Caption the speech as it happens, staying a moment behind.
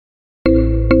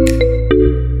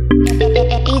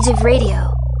of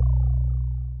Radio.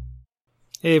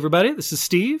 Hey everybody, this is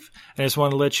Steve, and I just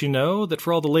want to let you know that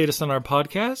for all the latest on our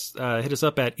podcast, hit us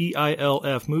up at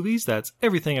EILF Movies. That's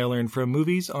Everything I Learned from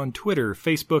Movies on Twitter,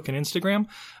 Facebook, and Instagram.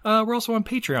 We're also on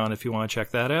Patreon if you want to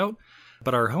check that out.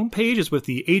 But our homepage is with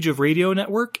the Age of Radio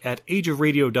Network at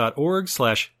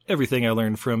ageofradio.org/Everything I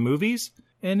Learned from Movies.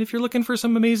 And if you're looking for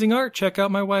some amazing art, check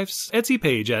out my wife's Etsy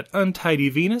page at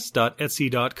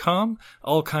untidyvenus.etsy.com.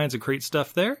 All kinds of great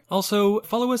stuff there. Also,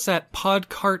 follow us at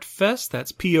PodCartFest,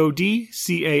 that's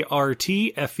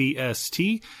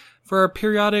PodCartFest, for our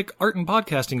periodic art and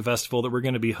podcasting festival that we're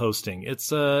going to be hosting.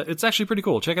 It's actually pretty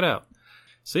cool. Check it out.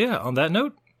 So yeah, on that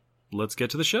note, let's get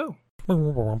to the show.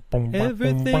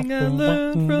 Everything I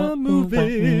learned from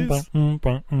movies helps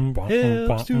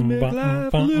to make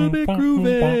life a little bit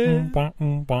groovy.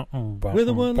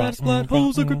 Whether one last plot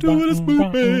holes or gratuitous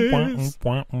movies,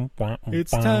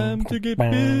 it's time to get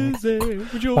busy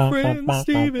with your friend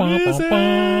Steve and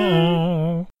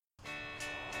Izzy.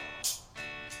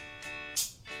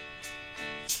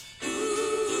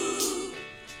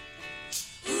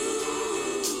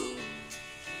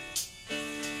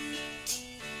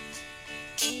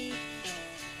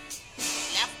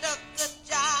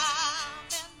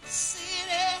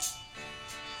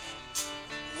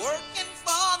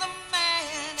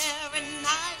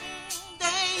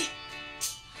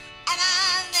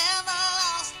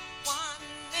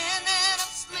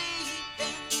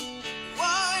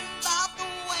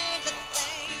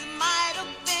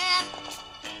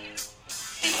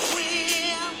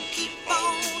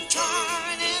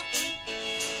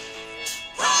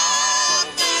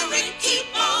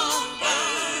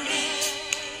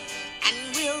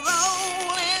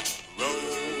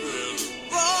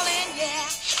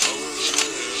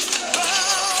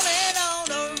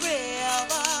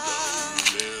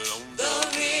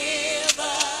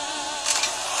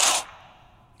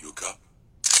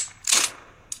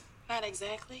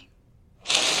 Exactly.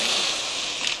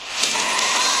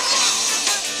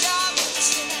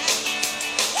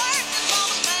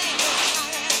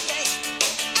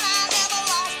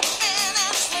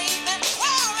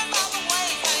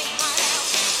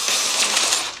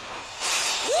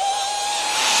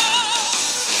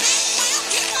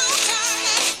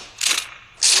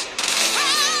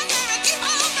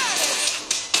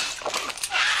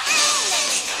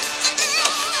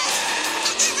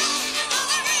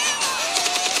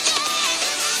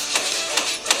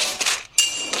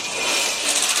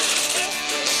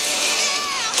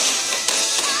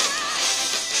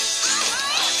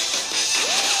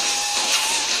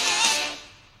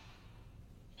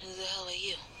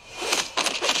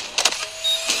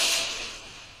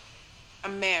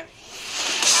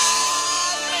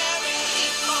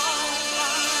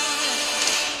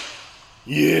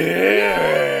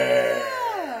 Yeah!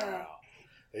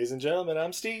 Ladies and gentlemen,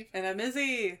 I'm Steve. And I'm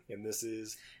Izzy. And this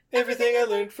is Everything I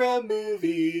Learned from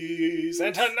Movies.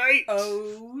 And tonight...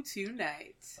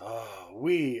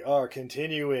 we are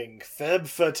continuing Femme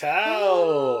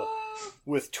Fatale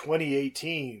with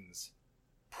 2018's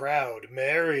Proud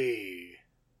Mary.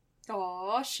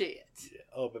 Aw, shit. Yeah.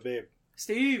 Oh, but babe.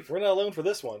 Steve. We're not alone for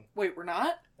this one. Wait, we're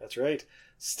not? That's right.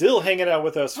 Still hanging out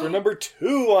with us for number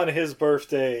 2 on his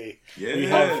birthday. Yeah. We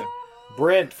have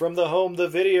Brent from the home, the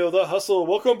video, the hustle.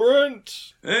 Welcome,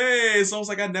 Brent. Hey, it's almost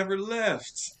like I never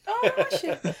left. Oh,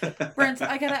 shit. Brent,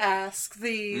 I gotta ask.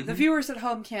 The viewers at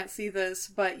home can't see this,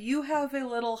 but you have a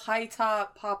little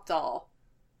high-top pop doll.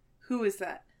 Who is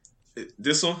that?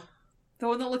 This one? The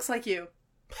one that looks like you.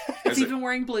 It's even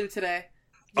wearing blue today.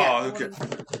 Yeah, okay.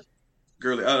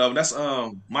 Girly. That's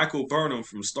Michael Burnham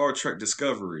from Star Trek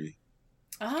Discovery.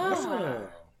 Oh.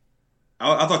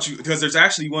 I thought because there's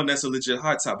actually one that's a legit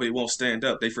high top, but it won't stand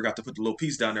up. They forgot to put the little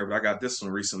piece down there, but I got this one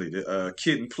recently. The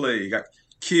Kid and Play. Got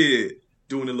Kid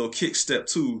doing a little kick step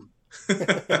too.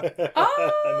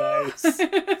 Oh, nice.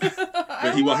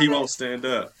 But he won't stand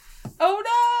up. Oh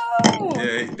no!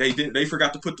 Yeah, they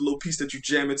forgot to put the little piece that you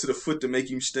jam into the foot to make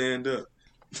him stand up.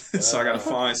 So I gotta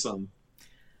find something.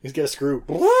 He's got a screw.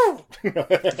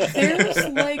 There's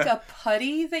like a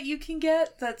putty that you can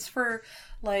get that's for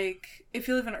like if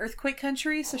you live in earthquake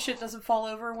country, so shit doesn't fall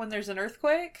over when there's an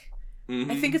earthquake.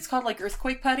 I think it's called like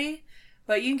earthquake putty,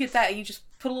 but you can get that and you just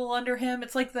put a little under him.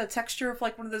 It's like the texture of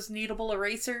like one of those kneadable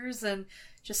erasers and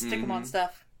just stick them on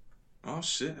stuff. Oh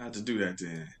shit, I have to do that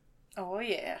then. Oh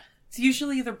yeah. It's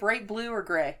usually either bright blue or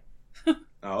gray.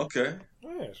 Oh, okay.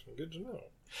 Nice. Good to know.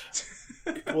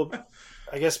 Well,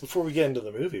 I guess before we get into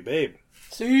the movie, babe,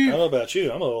 See? I don't know about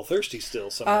you. I'm a little thirsty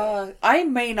still somehow. I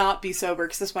may not be sober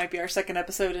because this might be our second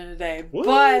episode in a day. What?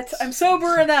 But I'm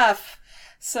sober enough.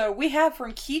 So we have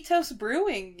from Ketos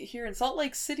Brewing here in Salt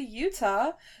Lake City,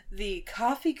 Utah, the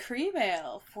Coffee Cream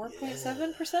Ale,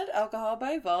 4.7% alcohol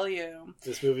by volume.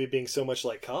 This movie being so much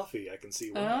like coffee, I can see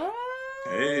why. Oh.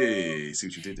 Hey, see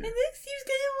what you did there. And look, Steve's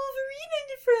got a Wolverine on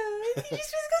the front. He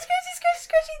just wants to go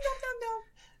scratchy, nom, nom, nom.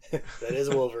 That is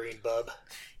Wolverine, bub.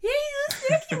 Yeah, he's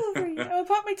a snacky Wolverine. I'm gonna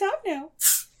pop my top now.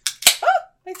 Oh,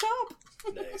 my top.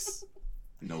 Nice.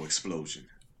 No explosion.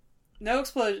 No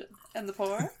explosion. And the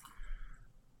pour.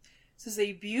 This is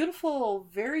a beautiful,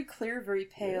 very clear, very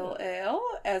pale ale,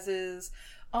 as is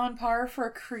on par for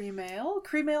a cream ale.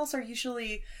 Cream ales are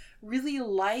usually really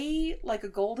light, like a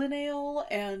golden ale,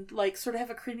 and like sort of have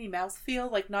a creamy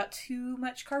mouthfeel, like not too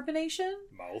much carbonation.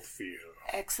 Mouthfeel.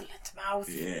 Excellent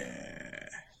mouthfeel.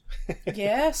 Yeah.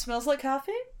 Yeah, smells like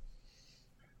coffee.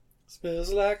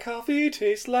 Smells like coffee,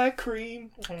 tastes like cream.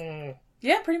 Mm.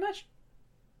 Yeah, pretty much.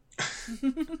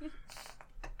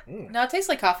 No, it tastes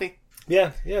like coffee.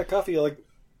 Yeah, coffee,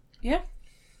 Yeah.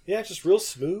 Yeah, just real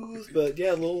smooth, but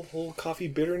yeah, a little coffee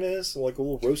bitterness, like a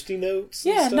little roasty notes.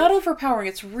 And Yeah, stuff. not overpowering.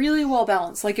 It's really well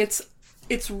balanced. Like it's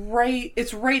right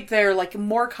there. Like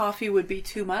more coffee would be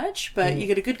too much, but you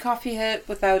get a good coffee hit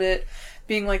without it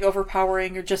being like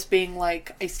overpowering or just being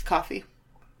like iced coffee.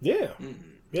 Yeah,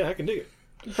 yeah, I can dig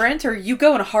it. Brent, are you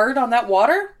going hard on that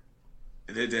water?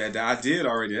 I did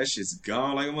already. That shit's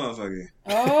gone like a motherfucker.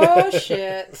 Oh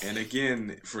shit! And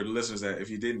again, for the listeners that if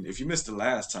you missed the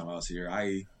last time I was here,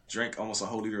 I drank almost a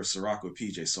whole liter of Ciroc with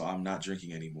PJ, so I'm not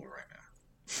drinking anymore right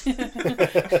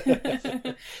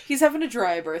now. He's having a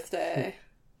dry birthday.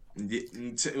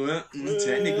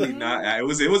 Technically not. It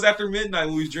was after midnight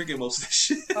when we was drinking most of this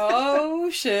shit. Oh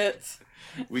shit!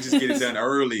 We just get it done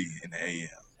early in the AM.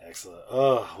 Excellent.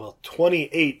 Oh, well,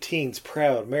 2018's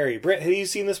Proud Mary. Brent, had you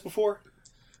seen this before?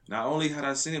 Not only had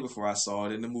I seen it before, I saw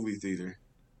it in the movie theater.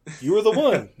 You were the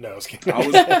one. No, I was kidding. I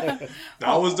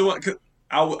was the one. Cause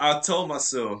I told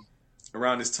myself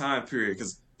around this time period,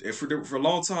 because for a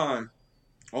long time,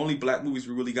 only black movies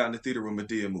we really got in the theater were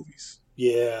Madea movies.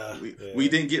 Yeah. We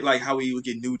didn't get like how we would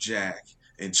get New Jack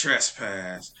and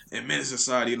Trespass and Menace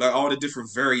Society, like all the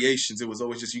different variations. It was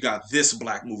always just you got this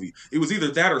black movie. It was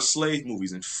either that or slave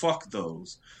movies, and fuck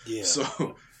those. Yeah.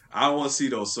 So I don't want to see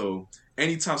those. So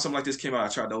anytime something like this came out, I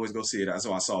tried to always go see it.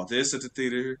 So I saw this at the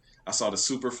theater. I saw the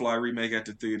Superfly remake at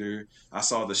the theater. I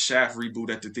saw the Shaft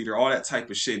reboot at the theater. All that type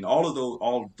of shit. And all of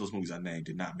those movies I named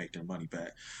did not make their money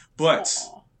back. But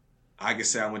Aww. I can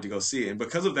say I went to go see it. And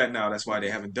because of that now, that's why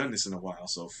they haven't done this in a while.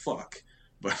 So fuck.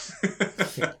 But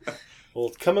Well,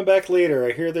 coming back later,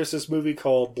 I hear there's this movie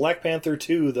called Black Panther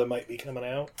 2 that might be coming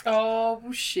out.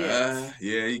 Oh shit!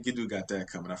 yeah, you do got that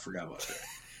coming. I forgot about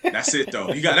that. That's it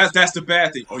though. You got that's the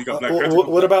bad thing. Oh, you got Black Panther.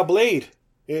 What about Blade?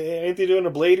 Ain't they doing a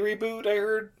Blade reboot? I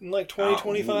heard in like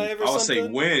 2025 or something. I would say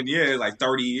when, yeah, like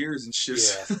 30 years and shit.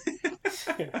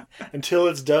 Yeah. Until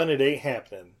it's done, it ain't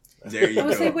happening. There you I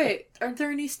was go. like, wait, aren't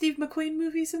there any Steve McQueen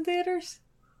movies in theaters?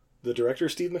 The director,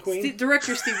 Steve McQueen?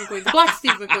 Director Steve McQueen. The Black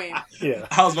Steve McQueen. Yeah.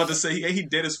 I was about to say, he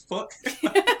dead as fuck.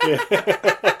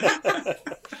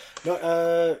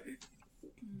 No,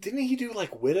 didn't he do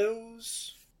like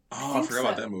Widows? Oh, I forgot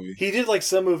about that movie. He did like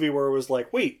some movie where it was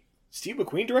like, wait, Steve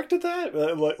McQueen directed that?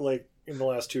 Like in the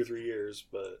last 2 or 3 years,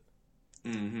 but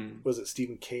was it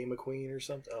Stephen K. McQueen or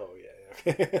something? Oh, yeah.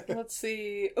 Let's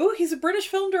see. Oh, he's a British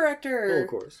film director. Oh, of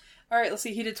course. All right, let's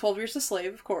see. He did 12 Years a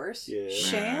Slave, of course. Yeah.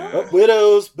 Sham. Oh,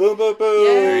 Widows. Boom, boom, boom.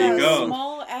 Yeah, There you go.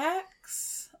 Small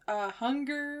Axe.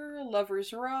 Hunger.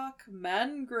 Lover's Rock.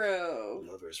 Mangrove.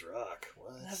 Lover's Rock.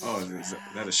 What? Oh, is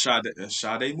that a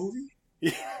Sade movie?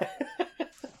 Yeah.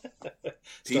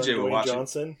 TJ will Dwayne watch it.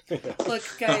 Johnson. Look,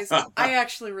 guys, I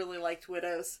actually really liked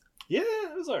Widows. Yeah,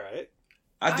 it was all right.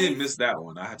 I did miss that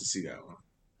one. I had to see that one.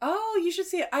 Oh, you should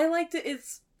see it. I liked it.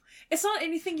 It's not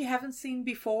anything you haven't seen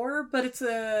before, but it's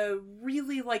a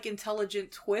really like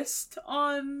intelligent twist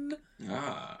on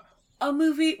a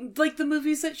movie, like the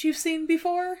movies that you've seen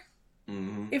before.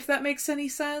 Mm-hmm. If that makes any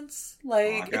sense.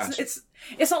 Like gotcha. it's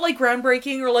not like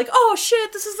groundbreaking or like, oh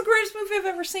shit, this is the greatest movie I've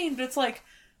ever seen, but it's like,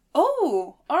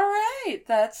 oh, all right,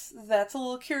 that's a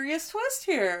little curious twist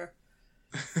here.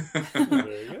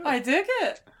 There you go. I dig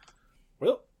it.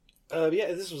 Well,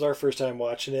 yeah, this was our first time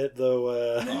watching it, though.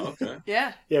 Oh, okay.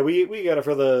 Yeah, Yeah, we got it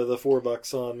for the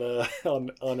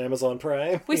 $4 on Amazon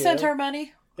Prime. we you sent know? our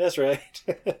money. That's right.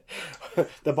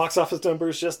 The box office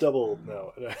numbers just doubled.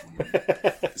 No.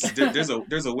 There's a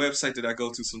website that I go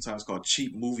to sometimes called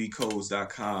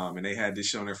cheapmoviecodes.com, and they had this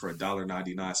show there for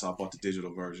 $1.99, so I bought the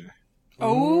digital version.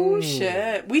 Oh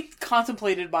shit, we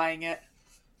contemplated buying it.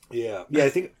 Yeah. I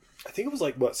think I think it was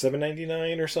like what,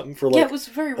 $7.99 or something for like it was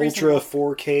very reasonable. Ultra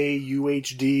 4K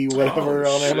UHD whatever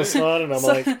on Amazon, and I'm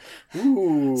like,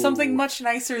 ooh, something much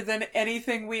nicer than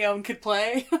anything we own could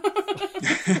play.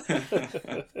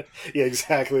 Yeah,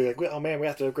 exactly. Like, oh man, we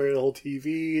have to upgrade the whole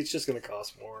TV. It's just going to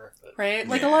cost more, but... Right?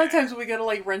 Like a lot of times when we go to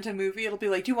like rent a movie, it'll be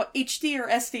like, do you want HD or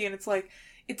SD? And it's like,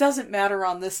 it doesn't matter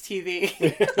on this TV.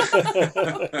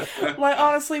 Like,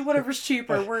 honestly, whatever's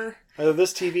cheaper. We're either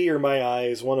this TV or my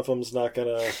eyes. One of them's not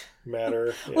gonna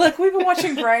matter. Yeah. Look, we've been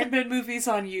watching Brian Bin movies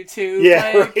on YouTube.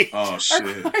 Yeah, like, right. Oh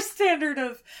shit. Our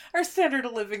standard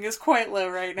of living is quite low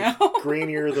right now.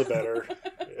 Grainier the better.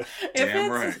 Yeah.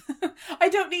 Damn right. I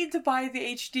don't need to buy the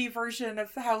HD version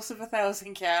of House of a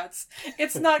Thousand Cats.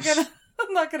 It's not gonna.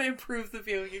 I'm not gonna improve the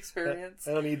viewing experience.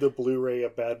 I don't need the Blu-ray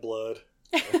of Bad Blood.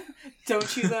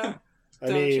 Don't you though?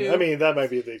 I mean that might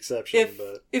be the exception,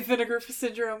 but if Vinegar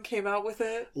Syndrome came out with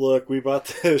it, look, we bought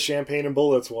the Champagne and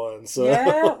Bullets one, so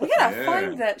yeah, we gotta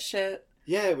find that shit.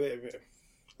 Yeah,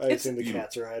 I assume the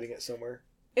cats are hiding it somewhere.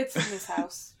 It's in this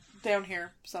house, down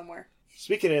here somewhere.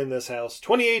 Speaking in this house,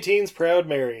 2018's Proud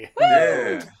Mary.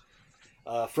 Yeah.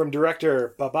 From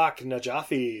director Babak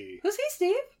Najafi. Who's he,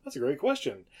 Steve? That's a great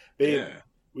question. Babe, Yeah.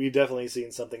 we've definitely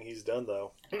seen something he's done,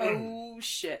 though. Oh,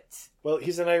 shit. Well,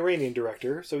 he's an Iranian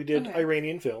director, so he did Okay.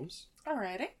 Iranian films.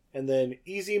 Alrighty. And then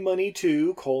Easy Money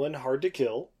 2, Hard to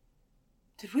Kill.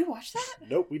 Did we watch that?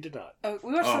 Nope, we did not. Oh,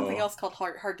 we watched something else called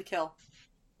Hard to Kill.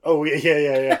 Oh,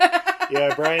 yeah.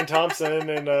 Yeah, Brian Thompson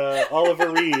and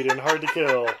Oliver Reed in Hard to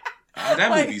Kill.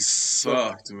 That movie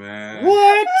sucked, man.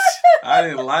 What? I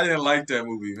didn't like that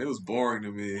movie. It was boring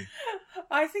to me.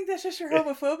 I think that's just your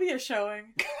homophobia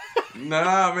showing.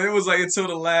 Nah, man, it was like until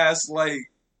the last,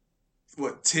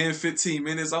 10, 15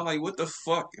 minutes. I'm like, what the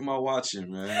fuck am I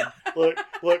watching, man? Look,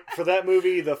 for that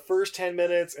movie, the first 10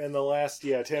 minutes and the last,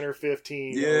 10 or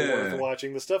 15 are worth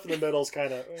watching. The stuff in the middle is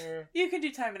kind of... You can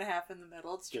do time and a half in the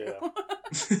middle, it's true. Yeah.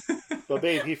 But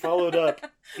babe, he followed up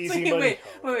Easy Money...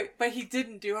 Wait, but he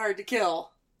didn't do Hard to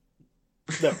Kill.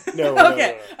 No.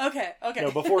 Okay.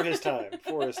 No, before his time.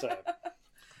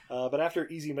 But after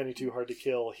Easy Money 2, Hard to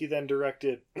Kill, he then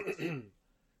directed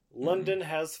London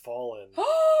Has Fallen.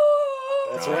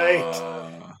 That's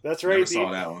right. That's right. Never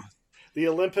saw that one. The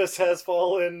Olympus Has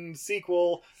Fallen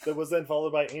sequel that was then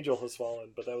followed by Angel Has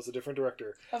Fallen, but that was a different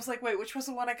director. I was like, wait, which was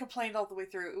the one I complained all the way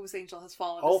through? It was Angel Has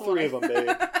Fallen. All three of them, babe.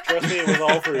 Trust me, it was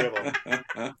all three of them.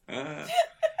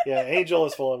 Yeah, Angel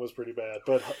Has Fallen was pretty bad,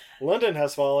 but London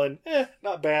Has Fallen,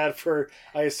 not bad for,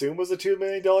 I assume, was a $2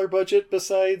 million budget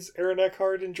besides Aaron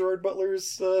Eckhart and Gerard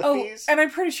Butler's fees. And I'm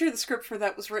pretty sure the script for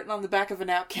that was written on the back of a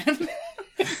napkin.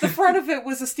 The front of it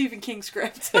was a Stephen King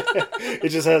script. It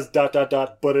just has ...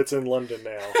 but it's in London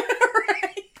now.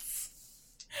 Right.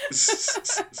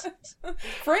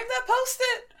 Frame that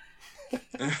post-it.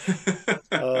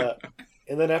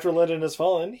 And then after London Has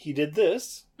Fallen, he did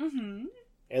this. Mm-hmm.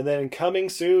 And then coming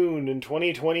soon in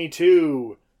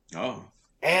 2022,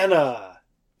 Anna.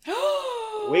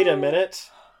 Wait a minute.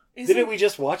 Didn't we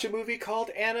just watch a movie called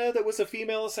Anna that was a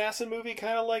female assassin movie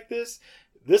kind of like this?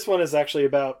 This one is actually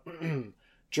about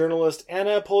journalist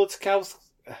Anna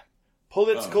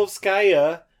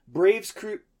Politkovskaya,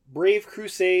 brave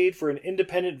crusade for an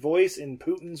independent voice in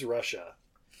Putin's Russia.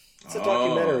 It's a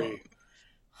documentary.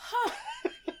 Huh.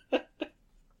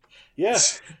 Yeah.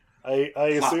 I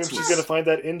assume she's going to find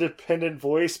that independent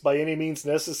voice by any means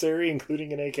necessary,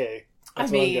 including an AK.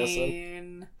 That's what I'm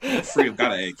guessing. Free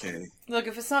got an AK. Look,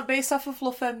 if it's not based off of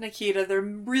La Femme Nikita, they're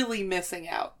really missing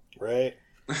out. Right.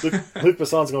 Luc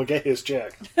Besson's going to get his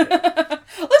check. Luc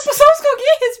Besson's going to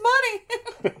get his money!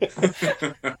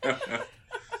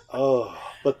 Oh,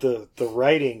 but the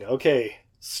writing. Okay.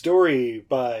 Story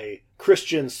by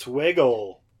Christian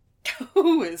Swegel.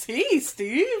 Who is he,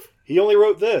 Steve? He only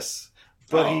wrote this.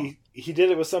 But he did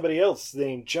it with somebody else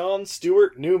named John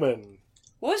Stewart Newman.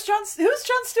 Who's John Stewart,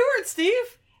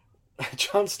 Steve?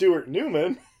 John Stewart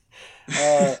Newman.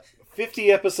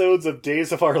 50 episodes of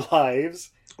Days of Our Lives.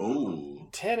 Ooh.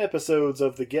 10 episodes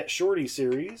of the Get Shorty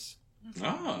series.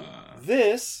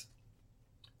 This.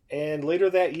 And later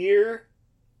that year,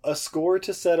 A Score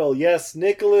to Settle. Yes,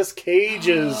 Nicolas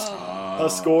Cage's A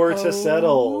Score to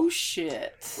Settle. Oh,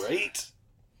 shit. Right?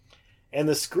 And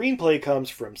the screenplay comes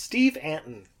from Steve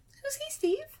Anton. Who's he,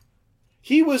 Steve?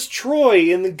 He was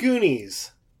Troy in The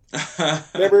Goonies.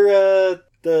 Remember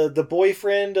the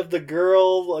boyfriend of the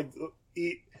girl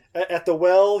at the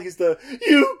well? He's the,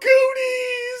 "You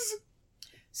Goonies!"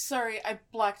 Sorry, I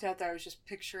blacked out there. I was just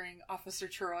picturing Officer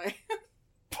Troy.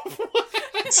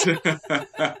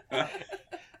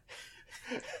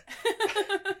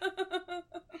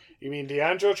 You mean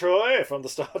Deandra Troy from the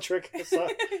Star Trek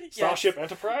Starship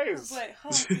Enterprise? Like,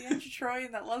 Deandra Troy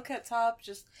in that low-cut top,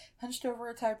 just hunched over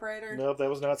a typewriter. Nope, that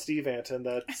was not Steve Anton.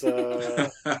 That's oh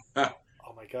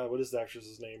my god, what is the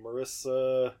actress's name?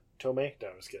 Marissa Tomei? No,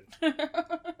 I'm just kidding.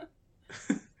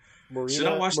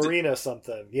 Marina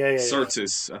something. Yeah.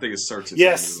 Sirtis. I think it's Sirtis.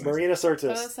 Yes, Marina Sirtis.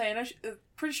 I was saying, I'm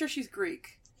pretty sure she's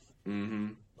Greek.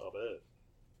 Mm-hmm. I'll bet.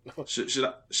 Should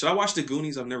I watch The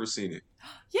Goonies? I've never seen it.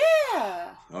 Yeah.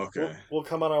 Okay. We'll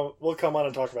come on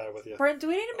and talk about it with you. Brent, do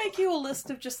we need to make you a list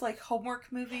of just like homework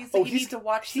movies that you need to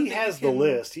watch? He has the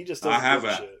list. He just doesn't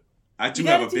give shit. I do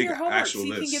have a big actual so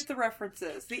you list. can get the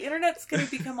references. The internet's going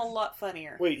to become a lot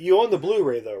funnier. Wait, you own the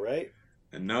Blu-ray though, right?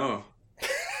 No.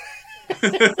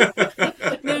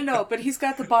 No, but he's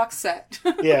got the box set.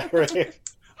 Yeah, right.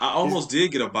 I almost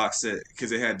did get a box set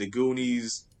because it had The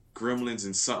Goonies, Gremlins,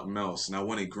 and something else, and I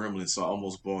wanted Gremlins, so I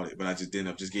almost bought it, but I just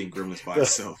ended up just getting Gremlins by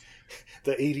itself.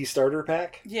 The 80 starter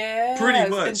pack? Yeah, pretty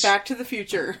much. And Back to the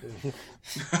Future.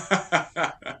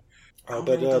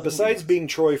 But besides being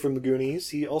Troy from The Goonies,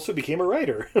 he also became a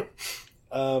writer.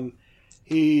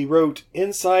 He wrote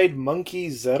Inside Monkey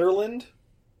Zetterland.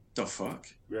 The fuck?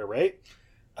 Yeah, right?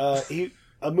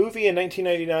 A movie in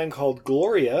 1999 called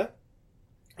Gloria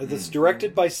that's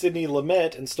directed by Sidney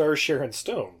Lumet and stars Sharon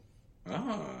Stone.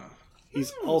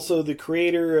 He's also the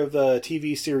creator of the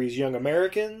TV series Young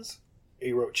Americans.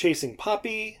 He wrote Chasing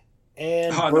Poppy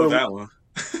and I know that one.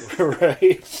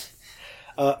 Right.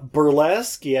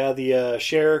 Burlesque, the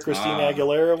Cher, Christina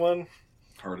Aguilera one.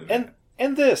 Heard of that.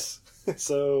 And this.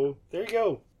 So there you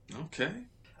go. Okay.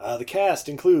 The cast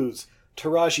includes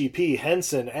Taraji P.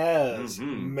 Henson as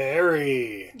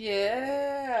Mary.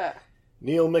 Yeah.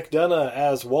 Neil McDonough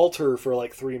as Walter for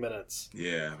like 3 minutes.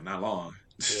 Yeah, not long.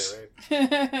 Yeah,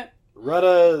 right.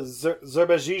 Rada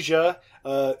Zerbajija,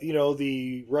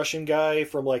 the Russian guy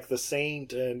from like The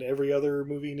Saint and every other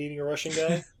movie needing a Russian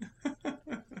guy.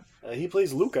 He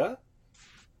plays Luca.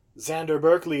 Xander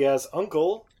Berkeley as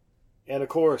Uncle. And of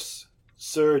course,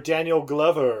 Sir Daniel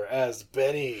Glover as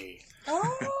Benny.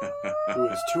 Who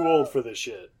is too old for this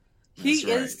shit.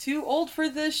 He is too old for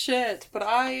this shit, but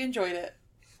I enjoyed it.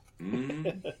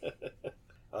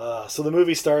 So the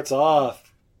movie starts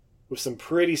off with some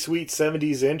pretty sweet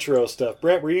 70s intro stuff.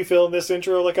 Brent, were you feeling this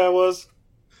intro like I was?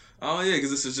 Oh yeah,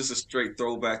 because this is just a straight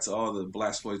throwback to all the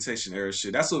blaxploitation era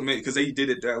shit. That's what made, because they did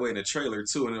it that way in the trailer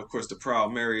too, and of course the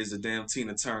Proud Mary is a damn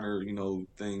Tina Turner,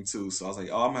 thing too. So I was like,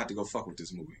 oh, I'm gonna have to go fuck with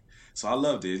this movie. So I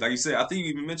loved it. Like you said, I think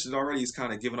you even mentioned already, it's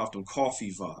kind of giving off them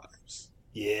coffee vibes.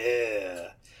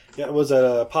 Yeah. Yeah, it was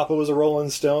Papa Was a Rolling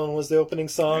Stone was the opening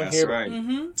song. That's here. Right.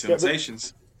 Mm-hmm.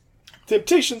 Temptations.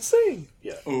 Temptations sing.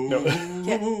 Yeah. Ooh, no.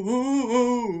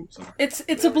 Ooh.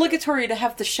 It's obligatory to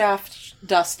have the shaft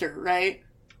duster, right?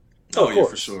 Oh yeah,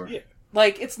 for sure. Yeah.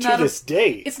 Like it's not to this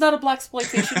day. It's not a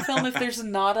blaxploitation film if there's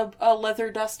not a leather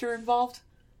duster involved.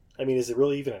 I mean, is it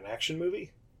really even an action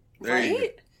movie?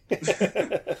 Right? Yeah,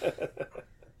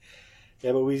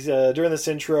 but we during this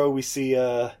intro we see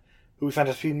who we find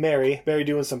out to be Mary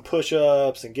doing some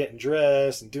push-ups and getting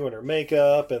dressed and doing her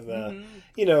makeup and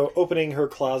opening her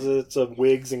closets of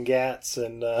wigs and gats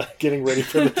and getting ready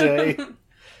for the day.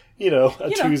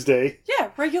 Tuesday.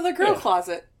 Yeah, regular girl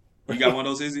closet. You got one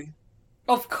of those, Izzy?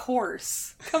 Of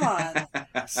course. Come on.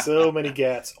 So many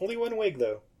gats. Only one wig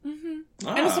though. Mm-hmm.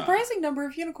 And a surprising number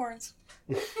of unicorns.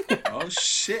 Oh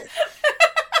shit.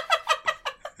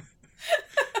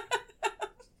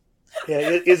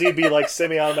 Yeah, Izzy'd be like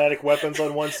semi-automatic weapons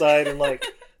on one side and like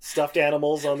stuffed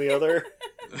animals on the other.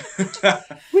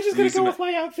 We're just gonna go with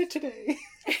my outfit today.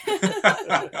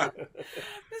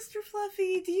 Mr.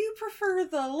 Fluffy, do you prefer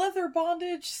the leather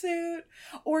bondage suit?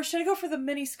 Or should I go for the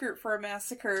mini skirt for a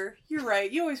massacre? You're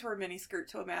right, you always wear a mini skirt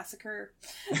to a massacre.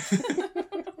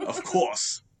 Of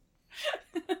course.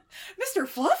 Mr.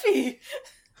 Fluffy!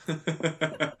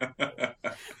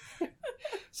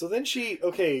 So then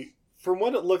from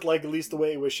what it looked like, at least the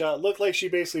way it was shot, it looked like she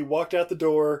basically walked out the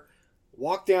door,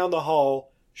 walked down the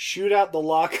hall, shoot out the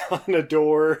lock on the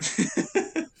door,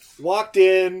 walked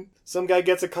in, some guy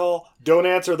gets a call, don't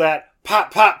answer that,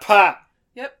 pop, pop, pop.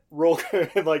 Yep. Roll,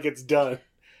 like it's done.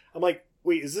 I'm like,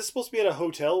 wait, is this supposed to be at a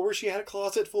hotel where she had a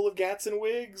closet full of gats and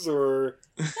wigs, or?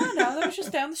 No, that was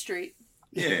just down the street.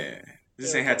 Yeah.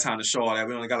 This ain't had time to show all that.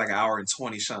 We only got like an hour and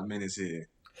 20-something minutes here.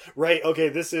 Right, okay,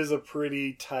 this is a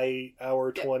pretty tight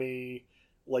hour 20,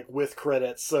 like with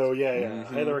credits, so yeah. Mm-hmm.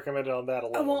 I highly recommend it on that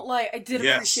alone. I won't lie, I did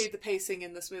appreciate the pacing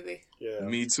in this movie. Yeah.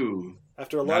 Me too.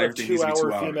 After a lot of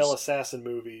 2-hour female assassin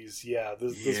movies,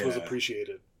 this was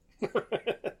appreciated.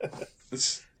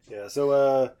 Yeah,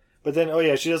 so, but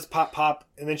then, she does pop, pop,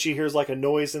 and then she hears like a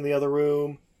noise in the other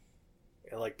room,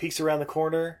 and like peeks around the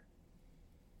corner,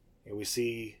 And we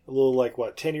see a little,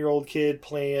 10-year-old kid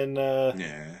playing, I don't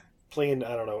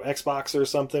know, Xbox or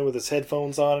something with his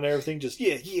headphones on and everything. Just,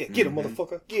 get him,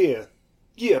 motherfucker.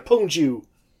 Yeah, pwned you.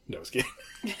 No, I was kidding.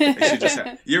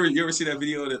 You ever see that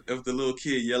video of the little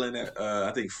kid yelling at,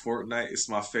 I think, Fortnite? It's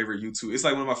my favorite YouTube. It's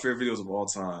like one of my favorite videos of all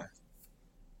time.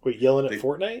 Wait, yelling at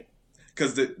Fortnite?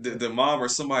 Because the mom or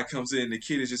somebody comes in, the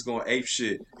kid is just going ape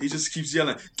shit. He just keeps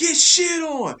yelling, "Get shit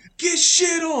on! Get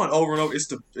shit on!" over and over.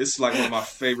 It's like one of my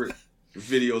favorite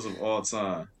videos of all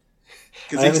time.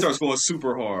 Because he starts going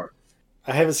super hard.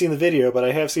 I haven't seen the video, but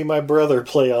I have seen my brother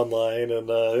play online, and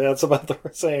that's about the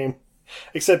same.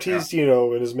 Except he's,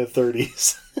 in his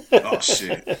mid-30s. Oh,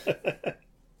 shit.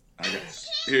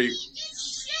 Here you...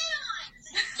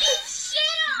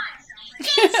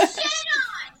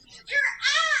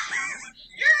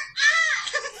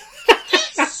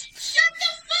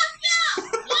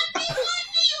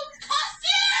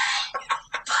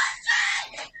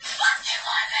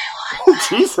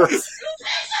 Jesus.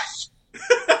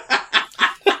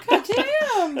 God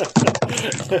damn.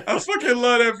 I fucking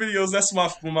love that video. That's one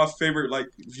of my favorite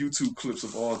YouTube clips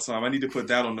of all time. I need to put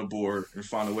that on the board and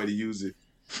find a way to use it.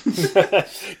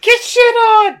 Get shit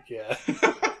on! Yeah.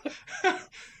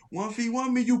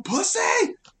 1v1 me, you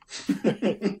pussy!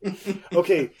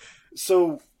 Okay,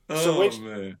 so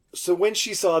when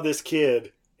she saw this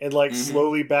kid and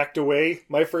slowly backed away,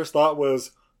 my first thought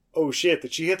was, oh shit,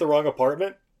 did she hit the wrong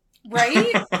apartment?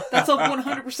 Right? That's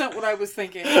 100% what I was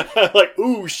thinking.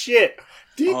 Ooh, shit.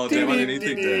 Oh, damn, I didn't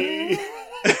think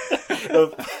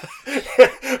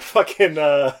that. Fucking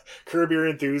Curb Your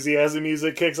Enthusiasm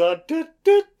music kicks on.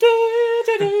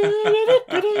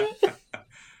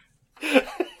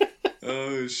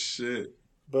 Oh, shit.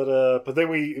 But then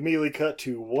we immediately cut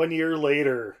to 1 year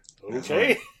later.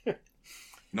 Okay. Right.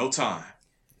 No time.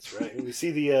 That's right. And we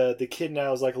see the kid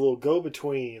now is like a little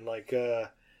go-between,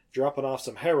 dropping off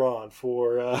some heroin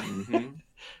for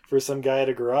for some guy at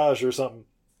a garage or something.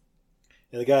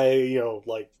 And the guy,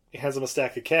 hands him a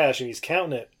stack of cash and he's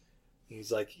counting it. And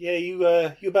he's like, "Yeah, you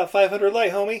about 500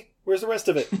 light, homie. Where's the rest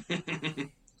of it?"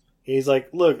 He's like,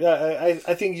 "Look, I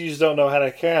think you just don't know how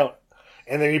to count."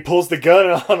 And then he pulls the gun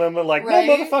on him and right?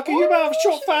 "No, motherfucker, you about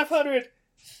short 500.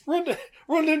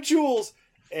 Run them jewels."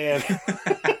 And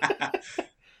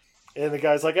and the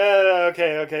guy's like,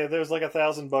 okay, there's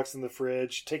 $1,000 in the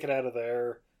fridge. Take it out of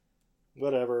there.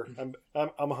 Whatever. I'm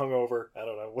hungover. I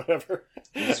don't know. Whatever.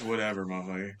 It's whatever,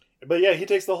 motherfucker. But yeah, he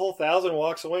takes the whole 1,000,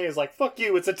 walks away. He's like, "Fuck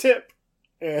you, it's a tip."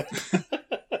 And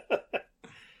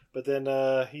but then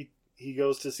he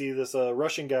goes to see this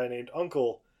Russian guy named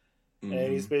Uncle.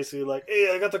 And he's basically like,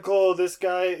 "Hey, I got the call. This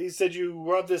guy, he said you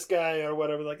robbed this guy or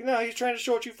whatever." Like, "No, he's trying to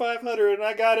short you 500 and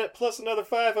I got it plus another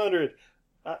 500.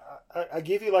 I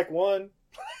give you one."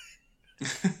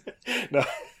 No.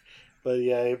 But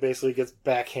yeah, he basically gets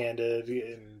backhanded,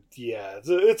 and yeah,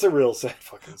 it's a real sad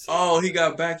fucking scene. Oh, he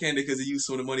got backhanded because he used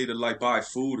some of the money to buy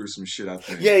food or some shit, I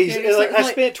think. Yeah, he's I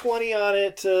spent 20 on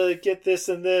it to get this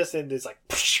and this, and it's like,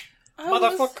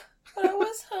 motherfucker. I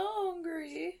was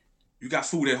hungry. You got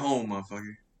food at home,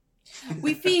 motherfucker.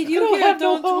 We feed you here,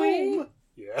 don't we?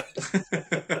 Yeah.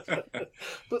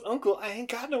 But Uncle, I ain't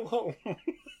got no home.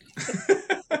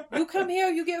 You come here,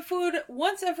 you get food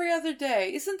once every other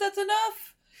day. Isn't that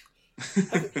enough?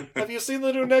 Have you seen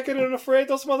the new Naked and Afraid?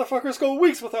 Those motherfuckers go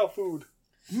weeks without food.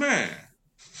 Man.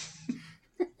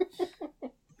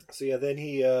 So yeah, then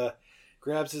he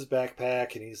grabs his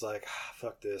backpack and he's like,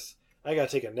 "Fuck this. I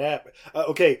gotta take a nap."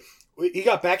 Okay, he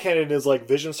got backhanded and his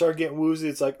vision started getting woozy.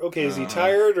 It's like, okay, is he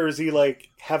tired or is he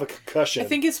have a concussion? I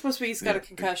think it's supposed to be he's got a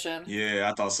concussion. Yeah,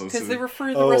 I thought so too. Because they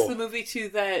refer the rest of the movie to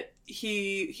that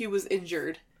he was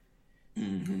injured.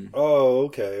 Mm-hmm. Oh,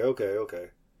 okay.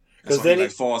 Because then he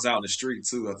falls out in the street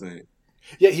too, I think.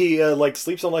 Yeah, he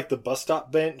sleeps on the bus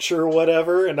stop bench or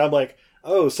whatever, and I'm like,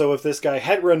 oh, so if this guy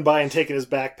had run by and taken his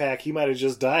backpack, he might have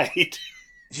just died.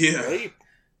 Yeah. Right?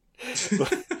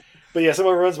 But yeah,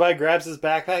 someone runs by, grabs his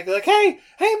backpack, like, hey,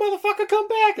 motherfucker, come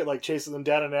back! And chases him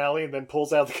down an alley and then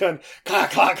pulls out the gun.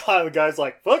 Clack, clack, clack. The guy's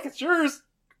like, fuck, it's yours!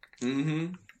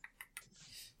 Mm-hmm.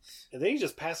 And then he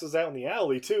just passes out in the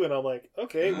alley too, and I'm like,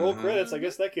 okay, roll credits, I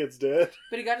guess that kid's dead.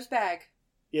 But he got his bag.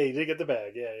 Yeah, he did get the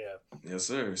bag, yeah. Yes,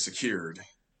 sir, secured.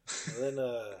 And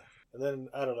then,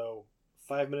 I don't know,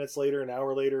 5 minutes later, an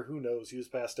hour later, who knows, he was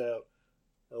passed out.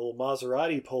 A little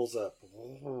Maserati pulls up.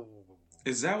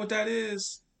 Is that what that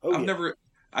is? Oh, I've never...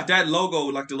 that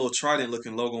logo, the little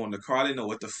trident-looking logo on the car, I didn't know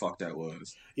what the fuck that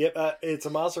was. Yep, it's a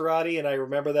Maserati, and I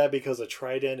remember that because a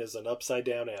trident is an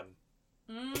upside-down M.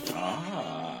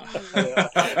 Ah.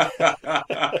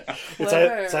 It's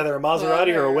either a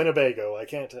Maserati or a Winnebago. I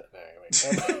can't... Anyway.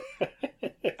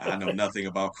 I know nothing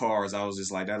about cars. I was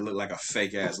just like, that looked like a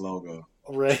fake ass logo.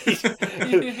 Right.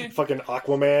 Fucking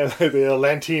Aquaman, the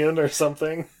Atlantean or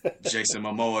something. Jason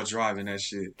Momoa driving that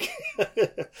shit.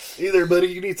 Hey there, buddy,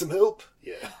 you need some help?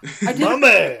 Yeah. My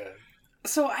man!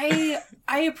 So I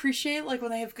appreciate, like,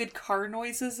 when they have good car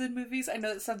noises in movies. I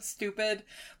know that sounds stupid,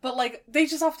 but, like, they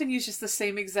just often use just the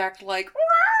same exact, like,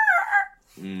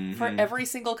 for every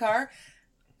single car.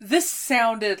 This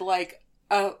sounded like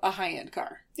a high-end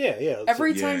car. Yeah.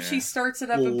 Every time she starts it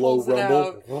up and pulls it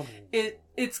out,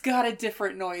 it's got a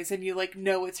different noise, and you, like,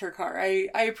 know it's her car. I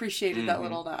appreciated that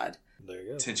little nod. There you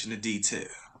go. Attention to detail.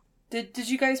 Did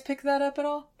you guys pick that up at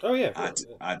all? Oh, yeah.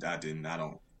 I didn't. I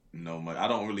don't know much. I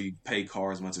don't really pay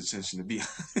cars much attention, to be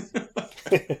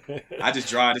I just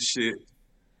drive the shit.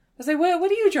 I was like, what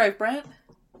do you drive, Brent?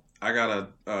 I got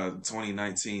a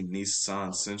 2019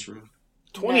 Nissan Sentra.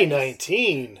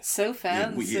 2019? Nice. So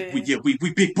fancy.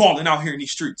 We big balling out here in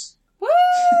these streets. Woo!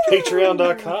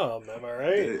 Patreon.com, am I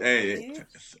right? Hey,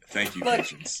 thank you,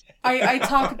 patrons. I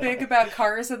talk big about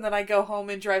cars and then I go home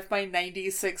and drive my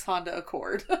 96 Honda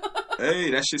Accord.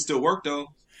 Hey, that shit still work though.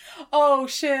 Oh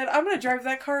shit, I'm gonna drive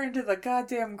that car into the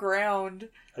goddamn ground.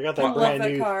 I got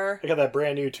that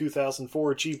brand new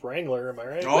 2004 Jeep Wrangler, am I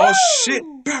right? Oh shit!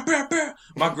 Bah, bah, bah.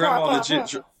 My grandma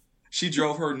legit, she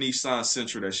drove her Nissan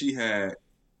Sentra that she had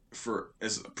for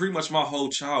pretty much my whole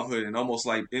childhood and almost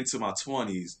like into my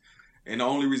 20s. And the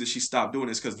only reason she stopped doing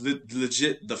it is because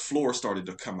legit the floor started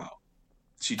to come out.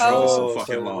 She drove it so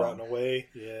fucking long. Running away.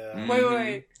 Yeah. Mm-hmm.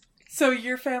 Wait. So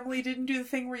your family didn't do the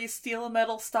thing where you steal a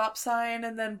metal stop sign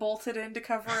and then bolt it in to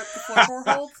cover up the floorboard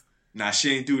holes? Nah,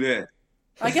 she ain't do that.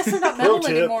 I guess they're not metal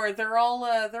anymore. They're all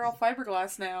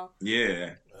fiberglass now.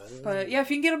 Yeah. But yeah,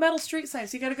 if you can get a metal street sign,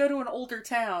 so you got to go to an older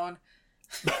town.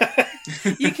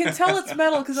 You can tell it's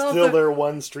metal because still their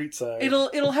one street sign.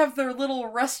 It'll have their little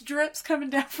rust drips coming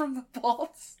down from the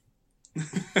bolts. Am I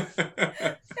the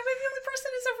only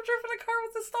person who's ever driven a car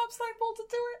with a stop sign bolted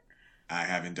to it? I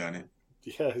haven't done it.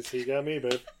 Yeah, so you got me,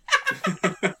 babe.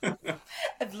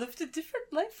 I've lived a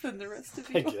different life than the rest of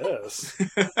you. I guess.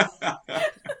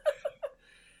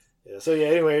 Yeah. So yeah.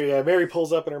 Anyway, Mary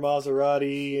pulls up in her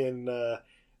Maserati and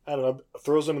I don't know,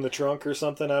 throws him in the trunk or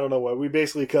something. I don't know what. We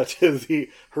basically cut to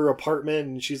her apartment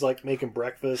and she's like making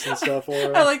breakfast and stuff for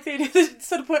him. I like the idea that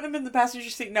instead of putting him in the passenger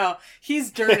seat, no, he's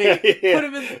dirty. Yeah. Put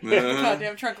him in the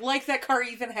goddamn trunk. Like that car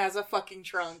even has a fucking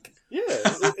trunk. Yeah,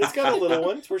 it's got a little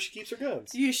one. It's where she keeps her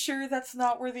guns. You sure that's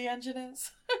not where the engine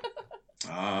is?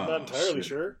 I'm not entirely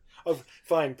sure. Oh,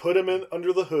 fine, put him in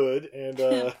under the hood and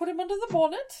put him under the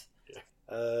bonnet.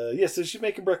 Yeah, so she's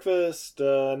making breakfast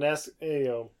and ask,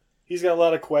 he's got a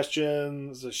lot of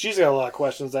questions. She's got a lot of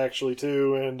questions actually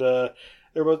too, and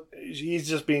he's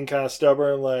just being kind of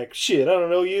stubborn, like, shit, I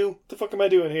don't know you. What the fuck am I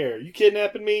doing here? You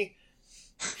kidnapping me?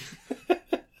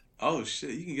 Oh shit,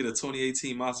 you can get a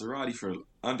 2018 Maserati for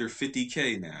under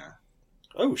 $50,000 now.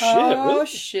 Oh shit, really? Oh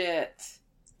shit.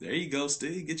 There you go,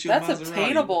 Steve. Get you a Maserati. That's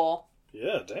obtainable.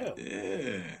 Yeah, damn.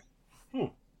 Yeah.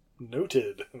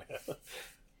 Noted.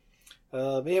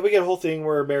 We get a whole thing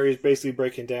where Mary's basically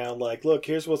breaking down, like, look,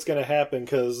 here's what's going to happen,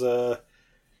 because,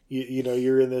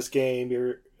 you're in this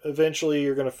game, eventually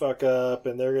you're going to fuck up,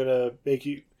 and they're going to make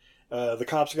you, the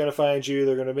cops are going to find you,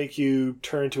 they're going to make you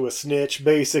turn to a snitch,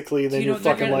 basically, and then your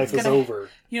fucking life is over.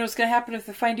 You know what's going to happen if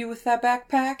they find you with that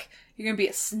backpack? You're going to be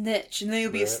a snitch, and then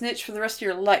you'll be a snitch for the rest of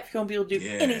your life. You won't be able to do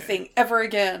anything ever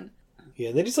again. Yeah,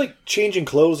 and then he's like changing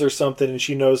clothes or something, and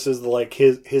she notices that like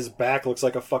his back looks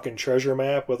like a fucking treasure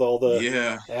map with all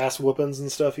the ass whoopings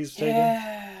and stuff he's taking.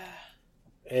 Yeah.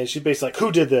 And she's basically like,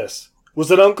 "Who did this?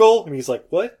 Was it Uncle?" And he's like,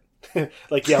 "What?"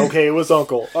 Like, yeah, okay, it was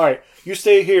Uncle. All right, you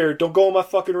stay here. Don't go in my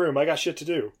fucking room. I got shit to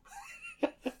do.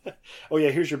 Oh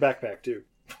yeah, here's your backpack too.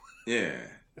 Yeah,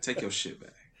 take your shit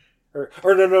back. Or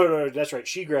no, that's right.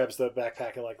 She grabs the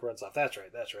backpack and like runs off. That's right.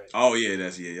 Oh yeah,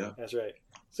 that's right.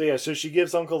 So she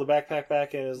gives Uncle the backpack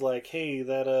back and is like, "Hey,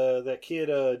 that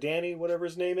kid, Danny, whatever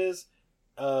his name is,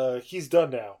 he's done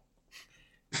now."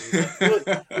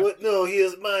 Like, what? No, he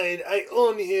is mine. I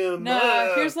own him.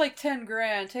 Nah, here's like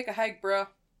 $10,000. Take a hike, bro.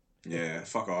 Yeah,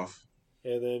 fuck off.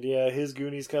 And then his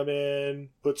Goonies come in,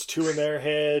 puts 2 in their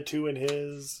head, 2 in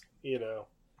his.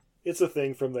 It's a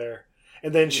thing from there.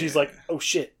 And then she's like, "Oh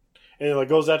shit." And like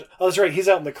goes out. Oh, that's right. He's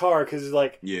out in the car because he's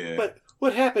like, "Yeah, but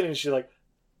what happened?" And she's like,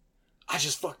 "I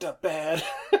just fucked up bad."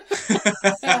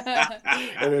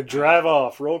 And then drive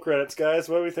off. Roll credits, guys.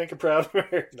 What do we think of Proud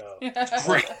Mary? No.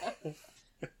 Great.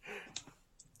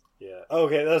 Yeah.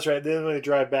 Okay, that's right. Then when they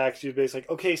drive back, she's basically like,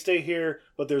 "Okay, stay here,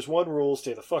 but there's one rule: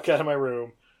 stay the fuck out of my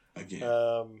room." Again.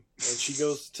 And she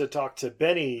goes to talk to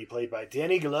Benny, played by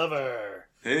Danny Glover.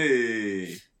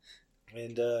 Hey.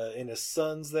 And his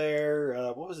son's there.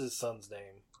 What was his son's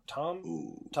name? Tom?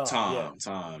 Ooh, Tom,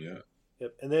 yeah.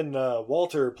 Yep. And then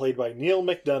Walter, played by Neil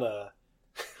McDonough,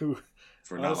 who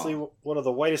honestly one of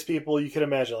the whitest people you could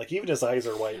imagine. Like, even his eyes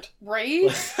are white. Right?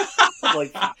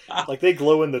 like they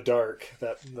glow in the dark.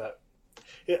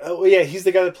 He's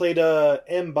the guy that played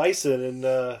M. Bison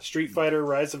in Street Fighter: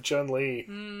 Rise of Chun-Li.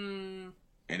 And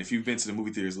if you've been to the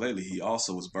movie theaters lately, he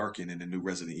also was Birkin in the new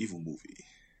Resident Evil movie.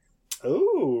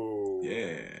 Oh.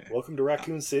 Yeah. Welcome to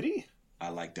Raccoon City? I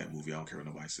like that movie. I don't care what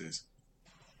nobody says.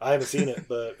 I haven't seen it,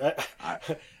 but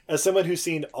as someone who's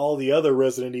seen all the other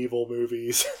Resident Evil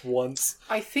movies once...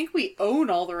 I think we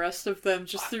own all the rest of them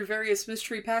just through various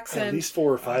mystery packs. At least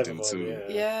 4 or 5 of them, too.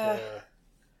 Yeah.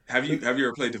 Have you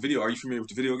ever played the video? Are you familiar with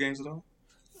the video games at all?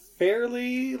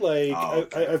 Fairly.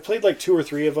 I've played like 2 or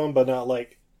 3 of them, but not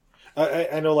like...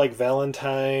 I know, like,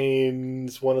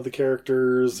 Valentine's one of the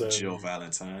characters. And... Jill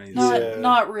Valentine.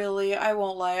 Not really. I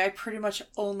won't lie. I pretty much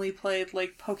only played,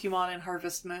 like, Pokemon and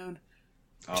Harvest Moon.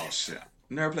 Oh, shit.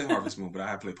 Never played Harvest Moon, but I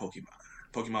have played Pokemon.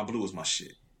 Pokemon Blue is my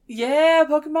shit. Yeah,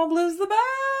 Pokemon Blue is the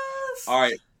best!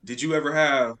 Alright, did you ever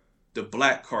have the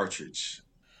black cartridge?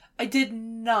 I did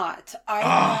not.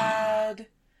 I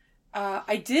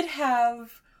did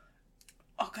have...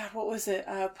 Oh, God, what was it?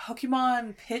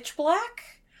 Pokemon Pitch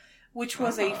Black? Which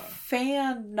was a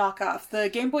fan knockoff. The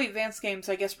Game Boy Advance games,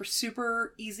 I guess, were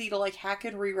super easy to like hack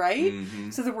and rewrite. Mm-hmm.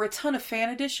 So there were a ton of fan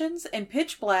editions. And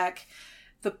Pitch Black,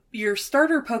 your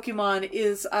starter Pokemon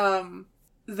is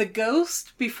the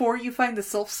Ghost before you find the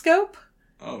Silph Scope.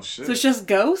 Oh shit! So it's just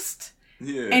Ghost.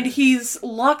 Yeah. And he's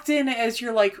locked in as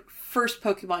your like first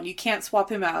Pokemon. You can't swap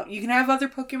him out. You can have other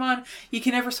Pokemon. You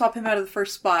can never swap him out of the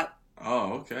first spot.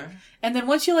 Oh, okay. And then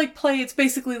once you like play, it's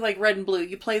basically like Red and Blue.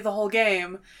 You play the whole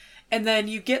game. And then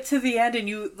you get to the end and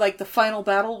you, like, the final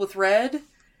battle with Red.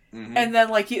 Mm-hmm. And then,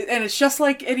 like, and it's just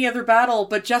like any other battle,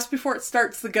 but just before it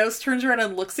starts, the Ghost turns around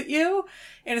and looks at you.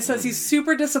 And it says he's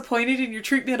super disappointed in your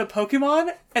treatment of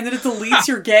Pokemon. And then it deletes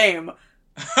your game.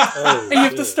 And you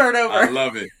have to start over. I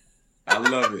love it. I'm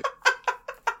about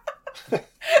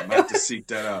to seek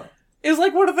that out. It was,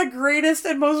 like, one of the greatest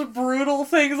and most brutal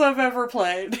things I've ever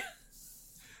played.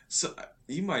 So,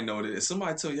 you might know this.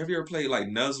 Somebody told you, have you ever played, like,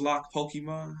 Nuzlocke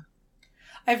Pokemon?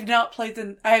 I have not played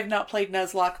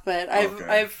Nuzlocke, but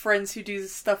I have friends who do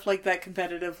stuff like that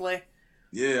competitively.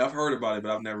 Yeah, I've heard about it,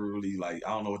 but I've never really I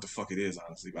don't know what the fuck it is,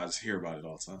 honestly. But I just hear about it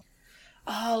all the time.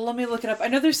 Oh, let me look it up. I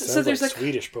know there's like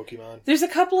Swedish Pokemon. There's a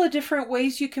couple of different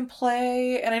ways you can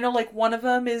play, and I know like one of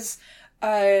them is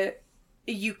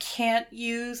you can't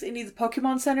use any of the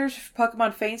Pokemon centers for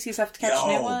Pokemon Faints. You just have to catch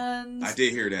new ones. I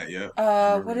did hear that.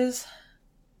 Yeah. What is?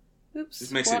 Oops.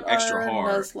 This makes it extra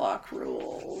hard. Nuzlocke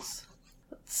rules.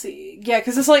 Let's see. Yeah,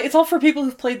 because it's all for people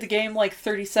who've played the game like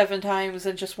 37 times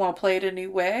and just want to play it a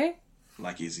new way.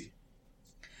 Like Izzy.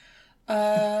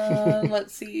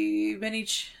 Let's see.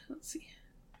 Let's see.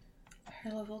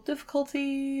 Higher level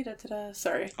difficulty.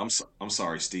 Sorry. I'm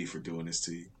sorry, Steve, for doing this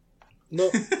to you. No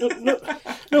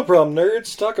problem,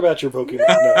 nerds. Talk about your Pokemon.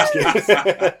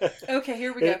 No, okay,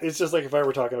 here we go. It's just like if I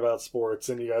were talking about sports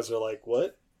and you guys are like,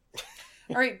 what?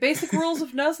 Alright, basic rules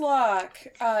of Nuzlocke.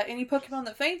 Any Pokemon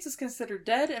that faints is considered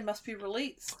dead and must be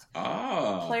released.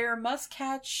 Player must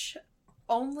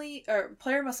only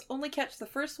catch the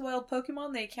first wild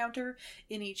Pokemon they encounter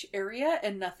in each area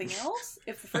and nothing else.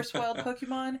 If the first wild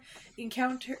Pokemon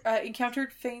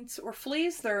encountered faints or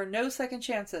flees, there are no second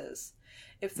chances.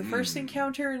 If the first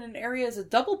encounter in an area is a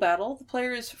double battle, the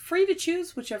player is free to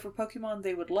choose whichever Pokemon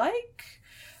they would like.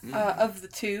 Of the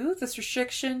two, this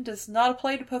restriction does not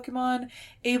apply to Pokemon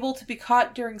able to be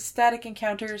caught during static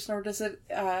encounters, nor does it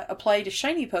apply to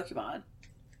shiny Pokemon.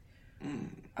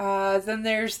 Then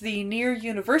there's the near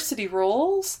university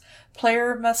rules.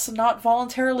 Player must not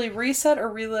voluntarily reset or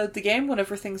reload the game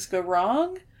whenever things go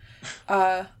wrong.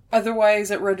 Otherwise,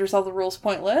 it renders all the rules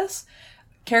pointless.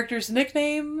 Characters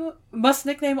must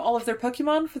nickname all of their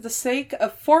Pokemon for the sake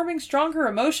of forming stronger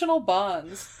emotional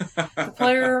bonds. The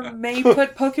player may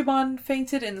put Pokemon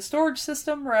fainted in the storage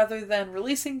system rather than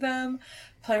releasing them.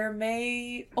 Player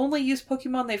may only use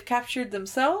Pokemon they've captured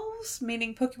themselves,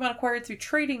 meaning Pokemon acquired through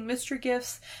trading, mystery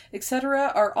gifts,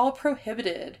 etc. are all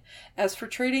prohibited. As for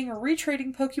trading or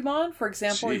retrading Pokemon, for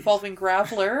example, evolving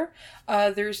Graveler,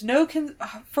 there's no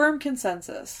firm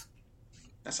consensus.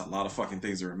 That's a lot of fucking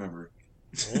things to remember.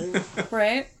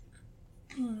 Right?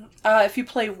 If you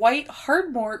play white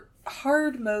hard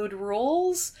mode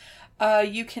rules,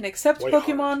 you can accept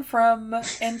Pokemon from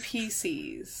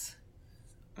NPCs.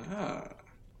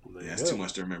 Yeah, that's too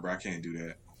much to remember. I can't do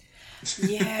that.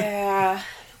 Yeah.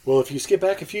 Well, if you skip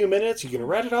back a few minutes, you can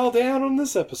write it all down on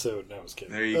this episode. No, I was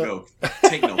kidding. There you go.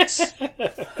 Take notes.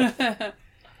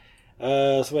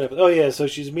 So what happened? Oh yeah, so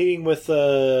she's meeting with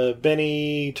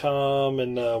Benny, Tom,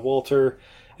 and Walter,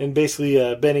 and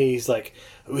basically Benny's like,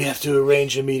 "We have to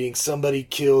arrange a meeting. Somebody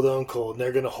killed Uncle, and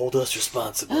they're going to hold us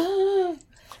responsible.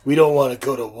 We don't want to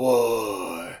go to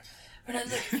war. We're not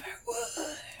looking for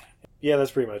war." Yeah,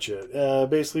 that's pretty much it.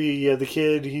 Basically, the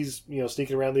kid, he's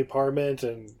sneaking around the apartment,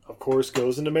 and of course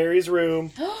goes into Mary's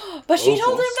room. But she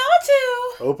told him not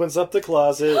to. Opens up the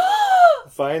closet.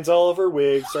 Finds all of her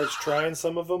wigs, starts trying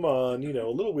some of them on, a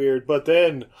little weird, but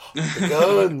then the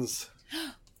guns.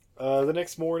 The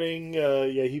next morning,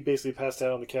 he basically passed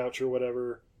out on the couch or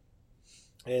whatever,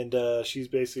 and she's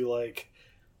basically like,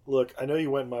 "Look, I know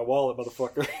you went in my wallet,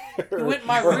 motherfucker." You went in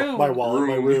my room. My wallet,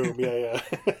 my room, yeah.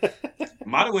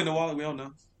 Might have went in the wallet, we don't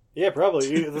know. Yeah,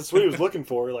 probably. That's what he was looking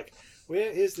for. Like, where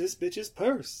is this bitch's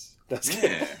purse?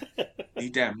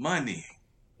 Need that money.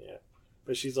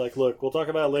 But she's like, "Look, we'll talk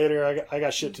about it later. I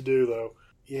got shit to do, though."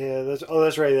 Yeah,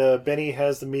 that's right. Benny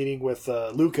has the meeting with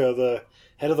Luca, the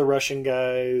head of the Russian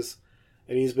guys,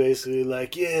 and he's basically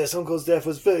like, "Yes, Uncle's death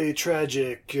was very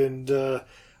tragic, and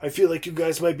I feel like you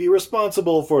guys might be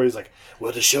responsible for it." He's like,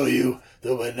 "Well, to show you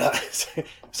that we're not..."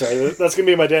 Sorry, that's going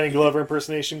to be my Danny Glover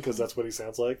impersonation, because that's what he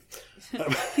sounds like.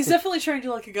 He's definitely trying to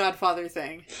do like a Godfather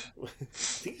thing. I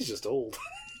think he's just old.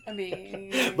 I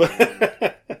mean...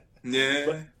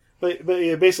 Yeah. But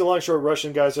yeah, basically, long short,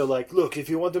 Russian guys are like, "Look, if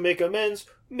you want to make amends,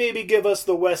 maybe give us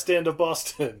the West End of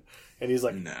Boston." And he's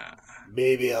like, "Nah,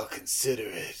 maybe I'll consider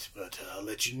it, but I'll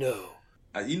let you know."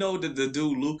 The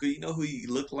dude Luca, you know who he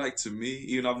looked like to me?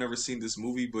 Even though I've never seen this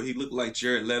movie, but he looked like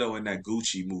Jared Leto in that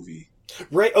Gucci movie.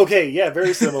 Right, okay, yeah,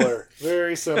 very similar.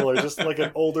 Very similar, just like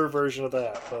an older version of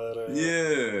that. But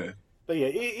yeah. But yeah,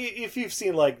 if you've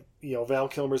seen, like, Val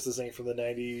Kilmer's The Saint from the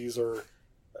 90s, or...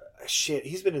 Shit,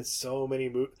 he's been in so many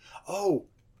movies. Oh,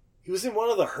 he was in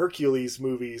one of the Hercules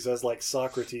movies as, like,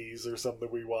 Socrates or something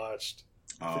we watched.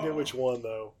 I forget which one,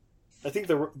 though. I think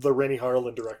the Rennie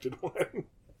Harlan directed one.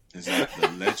 Is that The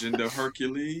Legend of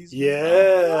Hercules?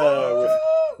 Yeah,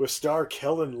 with star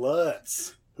Kellen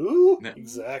Lutz. Who? No.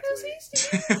 Exactly.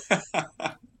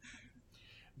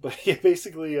 But yeah,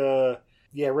 basically,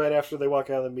 right after they walk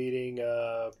out of the meeting,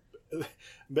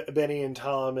 Benny and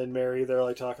Tom and Mary, they're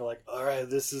like talking like, "All right,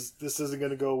 this isn't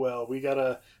going to go well. We got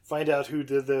to find out who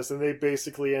did this." And they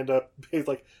basically end up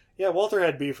like, "Yeah, Walter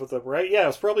had beef with them, right? Yeah, it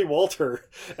was probably Walter."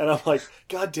 And I'm like,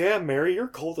 "God damn, Mary, you're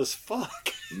cold as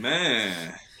fuck."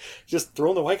 Man. Just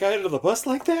throwing the white guy under the bus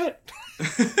like that?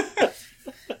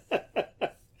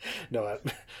 No,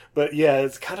 but yeah,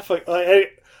 it's kind of like...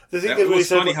 The thing it was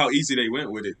funny how easy they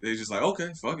went with it. They just like,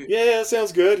 okay, fuck it. Yeah,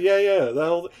 sounds good. Yeah.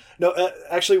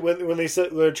 Actually, when they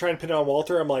said they're trying to pin it on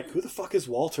Walter, I'm like, "Who the fuck is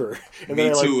Walter?" And Me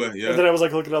then too. Yeah. And then I was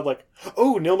like looking up, like,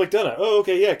 "Oh, Neil McDonough. Oh,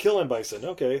 okay, yeah, Killing Bison.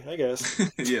 Okay, I guess."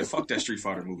 Yeah, fuck that Street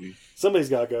Fighter movie. Somebody's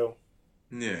got to go.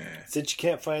 Yeah. Since you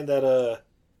can't find that,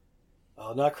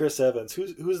 not Chris Evans.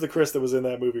 Who's the Chris that was in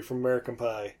that movie from American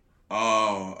Pie?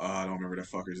 Oh, I don't remember that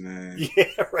fucker's name.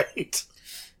 Yeah, right.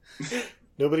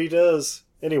 Nobody does.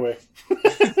 Anyway.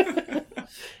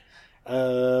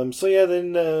 So yeah,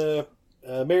 then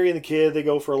Mary and the kid, they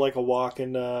go for like a walk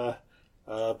in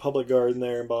Public Garden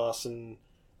there in Boston.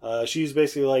 She's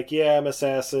basically like, "Yeah, I'm an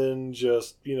assassin,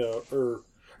 just, or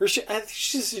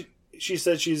she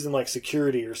said she's in like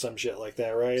security or some shit like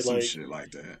that, right? Some shit like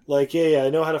that. Like, yeah,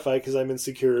 I know how to fight because I'm in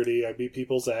security. I beat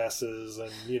people's asses,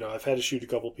 and I've had to shoot a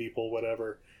couple people,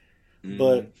 whatever. Mm.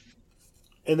 But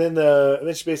and then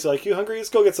she's basically like, "You hungry? Let's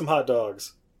go get some hot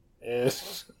dogs." And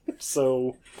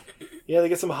so, yeah, they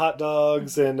get some hot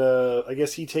dogs, and I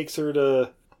guess he takes her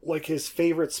to like his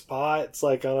favorite spot. It's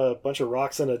like on a bunch of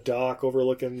rocks on a dock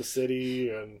overlooking the city,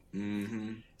 and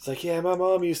It's like, "Yeah, my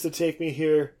mom used to take me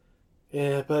here.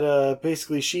 Yeah, but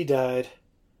basically she died."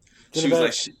 Then she was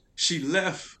like, she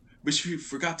left, but she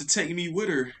forgot to take me with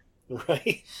her.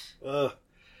 Right?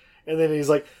 And then he's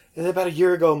like, "And then about a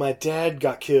year ago, my dad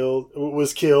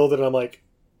was killed," and I'm like,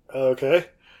 "Okay."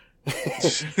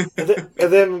 and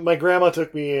then my grandma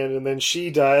took me in, and then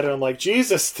she died, and I'm like,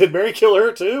 "Jesus, did Mary kill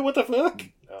her too? What the fuck?"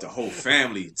 The whole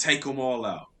family, take them all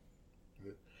out.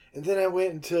 And then I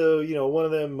went into, one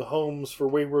of them homes for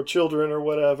wayward children or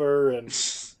whatever, and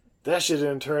that shit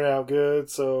didn't turn out good.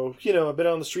 So, I've been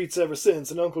on the streets ever since,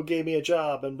 and Uncle gave me a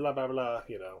job, and blah, blah, blah,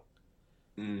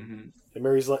 Mm-hmm. And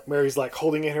Mary's like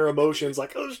holding in her emotions,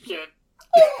 like, "Oh, shit."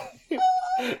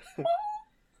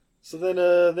 So then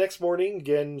next morning,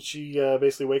 again, she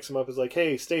basically wakes him up and is like,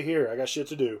 "Hey, stay here. I got shit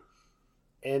to do."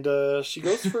 And she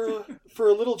goes for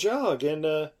a little jog.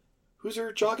 And who's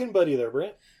her jogging buddy there,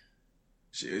 Brent?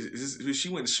 She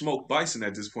went and smoked bison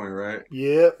at this point, right?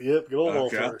 Yep. Good old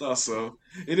Okay, Walter. I thought so.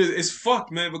 It's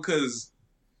fucked, man, because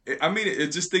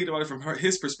just thinking about it from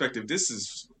his perspective, this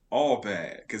is all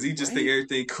bad because he just think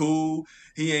everything cool.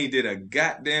 He ain't did a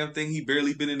goddamn thing. He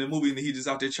barely been in the movie, and he just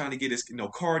out there trying to get his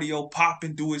cardio pop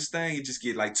and do his thing, and just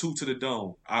get like 2 to the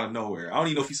dome out of nowhere. I don't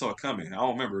even know if he saw it coming. I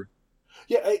don't remember.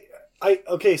 Yeah,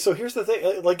 okay. So here's the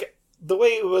thing, like the way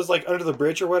it was like under the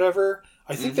bridge or whatever.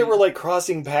 I think they were like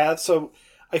crossing paths, so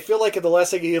I feel like at the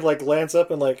last second he like lands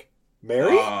up and like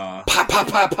Mary, pop, pop,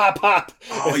 pop, pop, pop.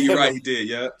 Oh, you're right. He did.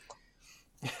 Yeah.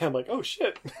 I'm like, oh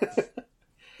shit.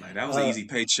 Like that was an easy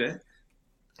paycheck,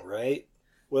 right?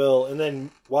 Well, and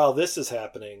then while this is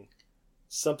happening,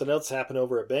 something else happened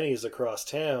over at Benny's across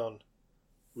town.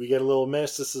 We get a little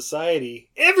menace to society.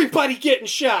 Everybody getting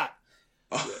shot.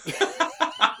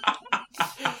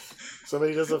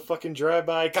 Somebody does a fucking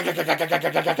drive-by.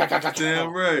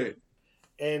 Damn right.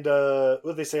 And what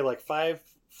did they say? Like five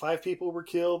people were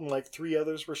killed and like 3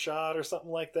 others were shot or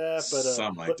something like that. But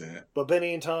something like that. But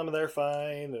Benny and Tom, they're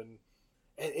fine,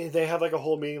 and they have like a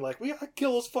whole meeting. Like, we gotta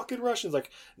kill those fucking Russians. Like,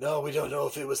 no, we don't know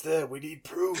if it was them. We need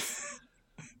proof.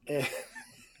 And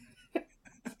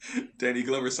Danny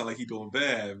Glover sound like he doing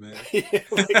bad, man. Yeah,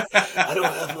 like, I don't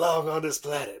have long on this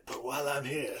planet, but while I'm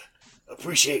here,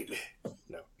 appreciate me.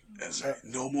 No. That's right.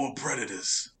 No more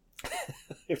predators.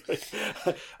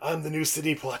 I'm the new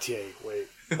Sidney Poitier. Wait.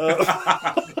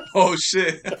 Oh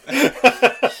shit.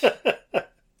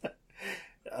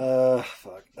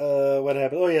 Fuck. What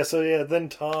happened? Oh yeah. So yeah. Then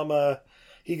Tom,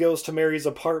 he goes to Mary's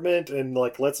apartment and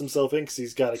like lets himself in because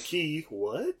he's got a key.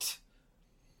 What?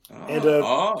 And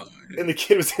the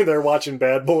kid was in there watching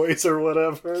Bad Boys or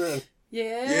whatever. And,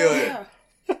 yeah.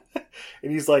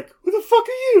 And he's like, "Who the fuck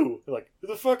are you?" They're like, "Who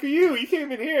the fuck are you? You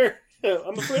came in here.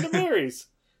 I'm a friend of Mary's."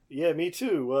 Yeah, me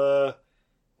too.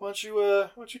 Why don't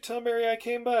you tell Mary I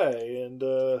came by? And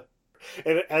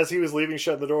as he was leaving,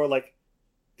 shutting the door, like,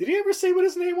 did he ever say what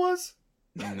his name was?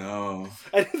 No,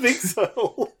 I didn't think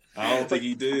so. I don't think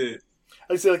he did.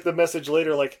 I see like the message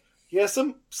later, like, yeah,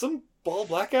 some bald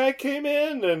black guy came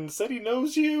in and said he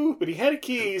knows you, but he had a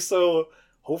key, so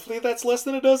hopefully that's less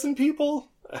than a dozen people.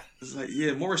 It's like,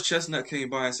 yeah, Morris Chestnut came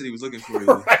by and said he was looking for you.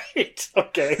 Right.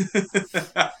 Okay.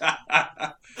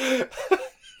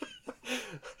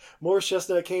 Morris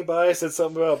Chestnut came by, said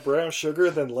something about brown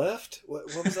sugar, then left. What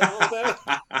was that all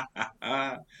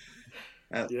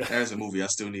about? There's a movie I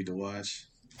still need to watch.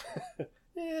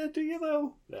 Yeah, do you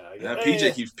though? Nah,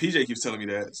 PJ keeps telling me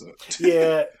that. So.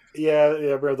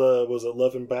 yeah. Bro, was it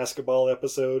Love and Basketball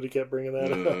episode? He kept bringing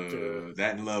that up.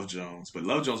 That and Love Jones, but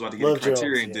Love Jones about to get a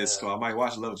Criterion disc, so I might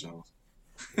watch Love Jones.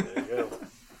 There you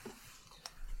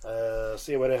go.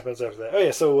 See what happens after that. Oh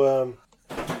yeah, so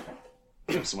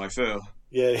somebody fell.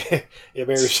 Yeah.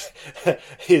 Mary,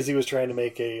 as he was trying to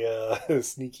make a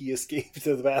sneaky escape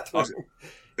to the bathroom.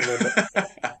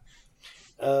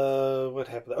 What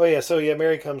happened? Oh yeah, so yeah,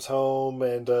 Mary comes home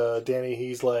and Danny,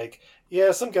 he's like,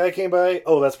 yeah, some guy came by.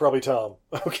 Oh, that's probably Tom.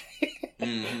 Okay.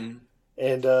 Mm-hmm.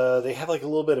 And they have like a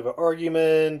little bit of an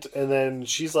argument, and then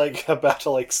she's like about to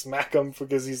like smack him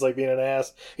because he's like being an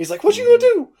ass. He's like, "What you gonna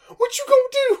do? What you gonna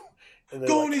do?" And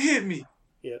go on and hit me.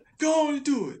 Yeah. Go on and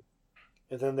do it.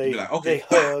 And then they like, okay,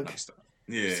 they hug.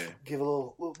 Yeah. Give a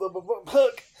little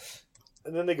hug,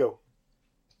 and then they go.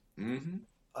 Mm-hmm.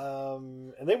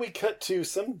 And then we cut to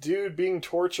some dude being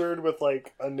tortured with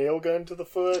like a nail gun to the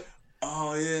foot.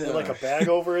 Oh yeah. And like a bag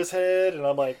over his head, and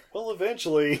I'm like, well,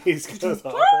 eventually he's gonna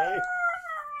talk, right?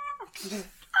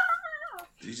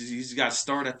 You just got to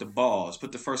start at the balls.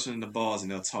 Put the first one in the balls,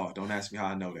 and they'll talk. Don't ask me how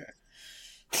I know that.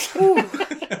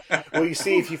 Well, you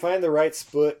see, if you find the right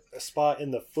spot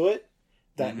in the foot,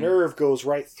 that nerve goes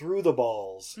right through the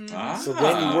balls. So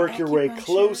then you work your way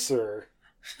closer.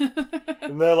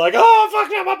 And they're like, "Oh,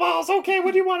 fuck now, my balls. Okay,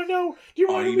 what do you want to know? Do you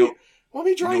want me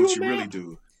to draw you a map?" You really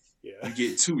do. Yeah.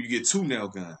 You get 2 nail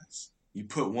guns. You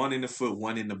put one in the foot,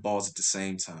 one in the balls at the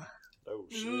same time. Oh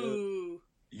shit. Ooh.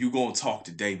 You gonna talk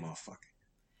today, motherfucker.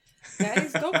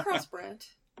 Guys, don't cross-brand.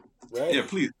 Right? Yeah,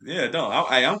 please. Yeah, don't.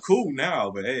 I'm cool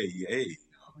now, but hey.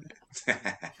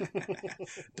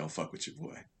 Don't fuck with your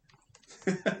boy.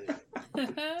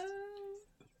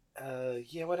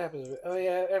 Yeah, what happens? Oh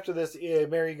yeah, after this,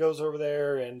 Mary goes over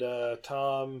there and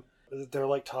Tom, they're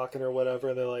like talking or whatever,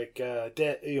 and they're like,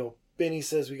 Benny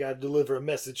says we gotta deliver a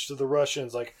message to the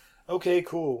Russians. Like, okay,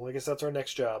 cool. I guess that's our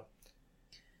next job.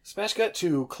 Smash cut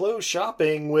to clothes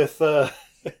shopping with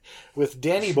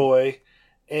Danny Boy,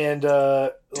 and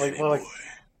what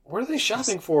are they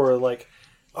shopping for? Like,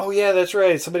 oh yeah, that's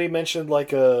right. Somebody mentioned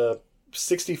like a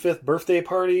 65th birthday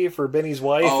party for Benny's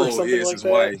wife or something like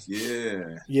that. Wife.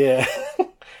 Yeah. Yeah.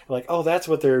 like, oh, that's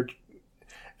what they're.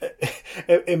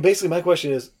 And basically, my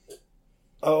question is,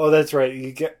 oh, that's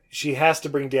right. She has to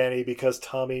bring Danny because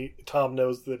Tom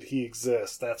knows that he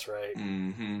exists. That's right.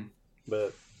 Mm-hmm.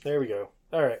 But there we go.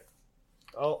 All right,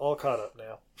 all caught up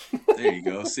now. There you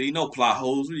go. See, no plot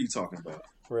holes. What are you talking about?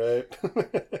 Right.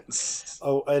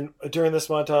 Oh, and during this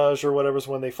montage or whatever's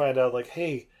when they find out, like,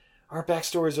 hey, our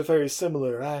backstories are very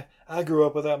similar. I grew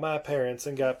up without my parents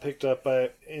and got picked up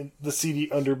in the seedy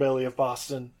underbelly of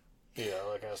Boston. You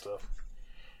know, that kind of stuff.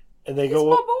 And they go,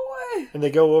 my boy. And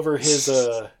they go over his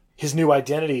new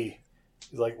identity.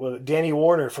 He's like, well, Danny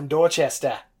Warner from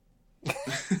Dorchester.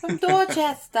 From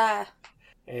Dorchester.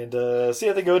 And so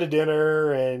yeah, they go to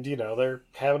dinner, and you know they're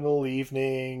having a little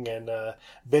evening, and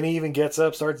Benny even gets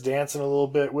up, starts dancing a little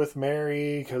bit with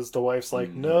Mary because the wife's like,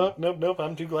 nope,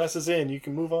 I'm 2 glasses in, you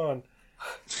can move on.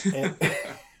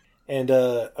 And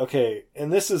okay,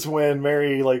 and this is when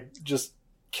Mary like just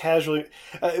casually,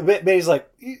 Benny's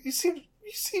like, you seem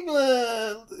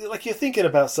like you're thinking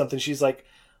about something. She's like,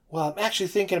 well, I'm actually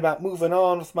thinking about moving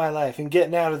on with my life and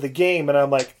getting out of the game, and I'm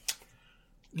like,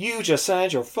 you just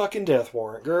signed your fucking death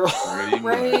warrant, girl.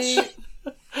 Right.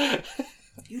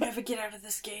 You never get out of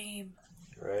this game.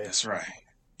 Right. That's right.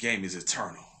 Game is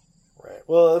eternal. Right.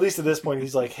 Well, at least at this point,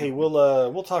 he's like, "Hey,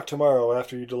 we'll talk tomorrow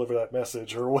after you deliver that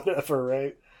message or whatever."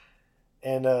 Right.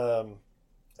 And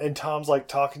Tom's like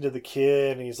talking to the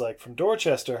kid, and he's like, "From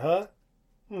Dorchester, huh?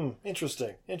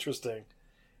 Interesting.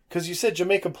 Because you said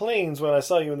Jamaica Plains when I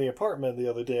saw you in the apartment the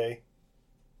other day.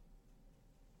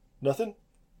 Nothing."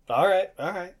 All right.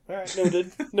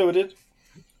 Noted.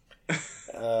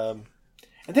 And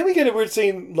then we get a weird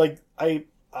scene, like,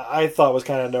 I thought was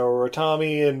kind of nowhere, where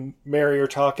Tommy and Mary are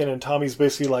talking, and Tommy's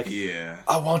basically like, yeah,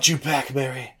 I want you back,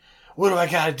 Mary. What do I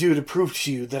got to do to prove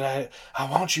to you that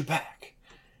I want you back?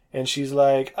 And she's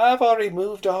like, I've already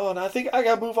moved on. I think I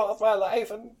got to move on with my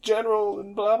life in general,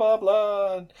 and blah, blah,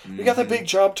 blah. And we got the big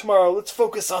job tomorrow. Let's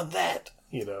focus on that.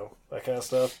 You know, that kind of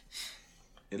stuff.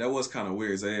 And that was kind of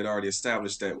weird. They had already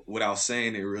established that without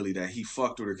saying it really that he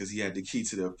fucked with her because he had the key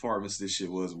to the apartments. This shit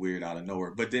was weird out of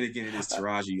nowhere. But then again, it is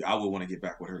Taraji. I would want to get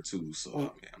back with her too. So, I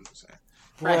mean, I'm just saying.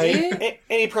 Right.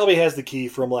 And he probably has the key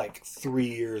from like 3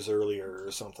 years earlier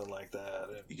or something like that.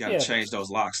 And, you got to change those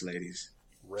locks, ladies.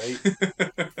 Right.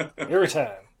 Every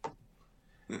time.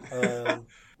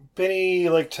 Benny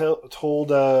like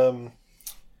told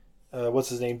what's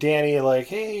his name, Danny, like,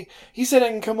 hey, he said I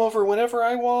can come over whenever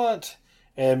I want.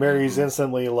 And Mary's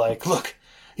instantly like, look,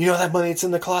 you know that money that's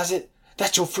in the closet?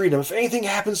 That's your freedom. If anything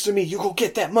happens to me, you go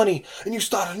get that money and you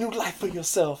start a new life for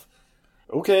yourself.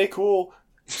 Okay, cool.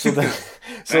 So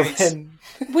then,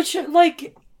 which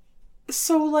like,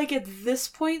 so like at this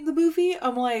point in the movie,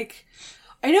 I'm like,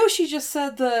 I know she just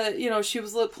said that, you know, she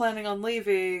was planning on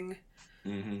leaving,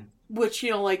 which,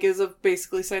 you know, like is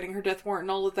basically citing her death warrant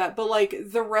and all of that. But like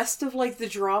the rest of like the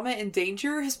drama and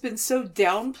danger has been so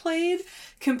downplayed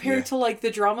compared to like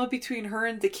the drama between her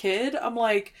and the kid. I'm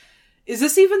like, is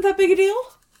this even that big a deal?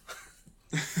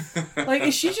 Like,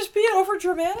 is she just being over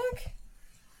dramatic?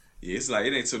 Yeah, it's like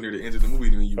it ain't so near the end of the movie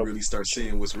when you really start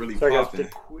seeing what's really popping.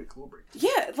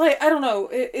 Yeah, like I don't know.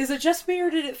 Is it just me, or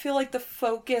did it feel like the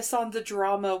focus on the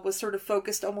drama was sort of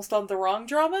focused almost on the wrong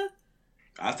drama?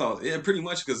 I thought, yeah, pretty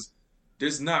much, because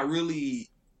there's not really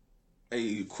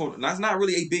a quote. That's not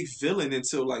really a big villain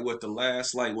until like the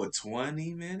last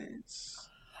 20 minutes.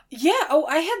 Yeah. Oh,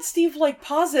 I had Steve like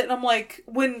pause it, and I'm like,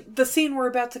 when the scene we're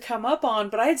about to come up on,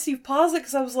 but I had Steve pause it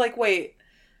because I was like, wait,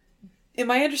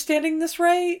 am I understanding this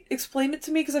right? Explain it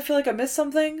to me because I feel like I missed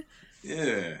something.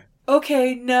 Yeah.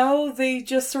 Okay. No, they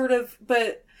just sort of,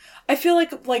 but I feel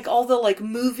like all the like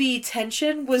movie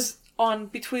tension was on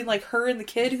between like her and the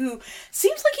kid, who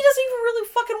seems like he doesn't even really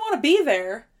fucking want to be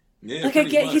there. Yeah, like I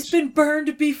get he's been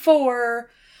burned before,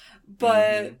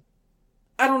 but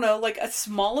I don't know, like a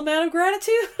small amount of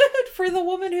gratitude for the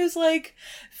woman who's like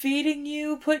feeding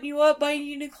you, putting you up, buying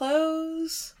you new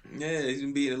clothes. Yeah, he's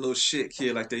been being a little shit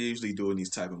kid like they usually do in these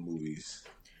type of movies.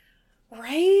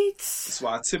 Right? That's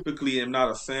why I typically am not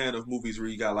a fan of movies where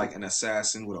you got like an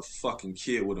assassin with a fucking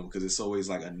kid with him, because it's always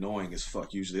like annoying as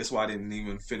fuck usually. That's why I didn't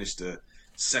even finish the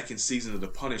second season of the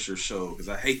Punisher show, because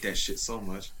I hate that shit so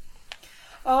much.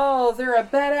 Oh, they're a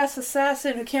badass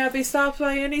assassin who can't be stopped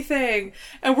by anything,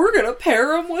 and we're gonna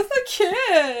pair him with a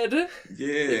kid. Yeah,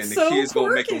 it's and the kid's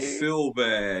gonna make them feel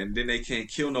bad, and then they can't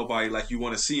kill nobody like you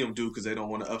want to see them do because they don't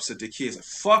want to upset the kids. Like,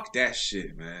 fuck that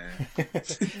shit, man.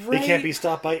 They can't be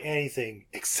stopped by anything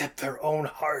except their own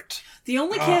heart. The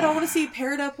only kid I want to see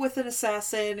paired up with an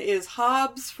assassin is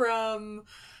Hobbs from,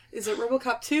 is it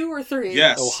RoboCop 2 or 3?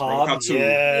 Yes, Hobbs, RoboCop 2.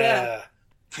 Yeah.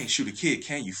 Can't shoot a kid,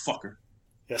 can you, fucker?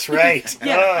 That's right.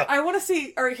 Yeah, I want to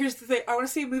see... All right, here's the thing. I want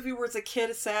to see a movie where it's a kid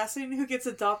assassin who gets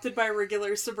adopted by a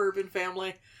regular suburban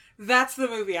family. That's the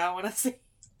movie I want to see.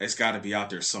 It's got to be out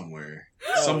there somewhere.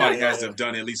 Somebody has to have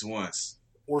done it at least once.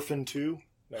 Orphan 2?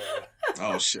 No.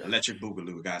 Oh, shit. Electric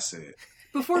Boogaloo, guy said.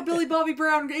 Before Billy Bobby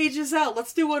Brown ages out,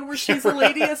 let's do one where she's a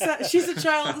lady she's a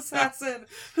child assassin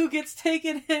who gets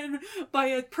taken in by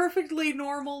a perfectly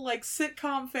normal, like,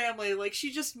 sitcom family. Like,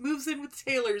 she just moves in with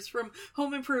tailors from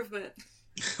Home Improvement.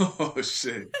 Oh,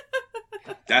 shit.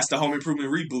 That's the Home Improvement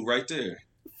reboot right there.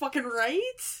 Fucking right?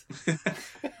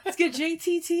 Let's get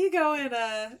JTT going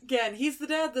again. He's the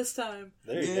dad this time.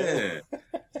 There you go.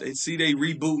 They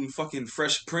rebooting fucking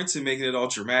Fresh Prince and making it all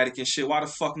dramatic and shit. Why the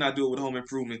fuck not do it with Home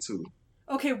Improvement too?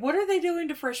 Okay, what are they doing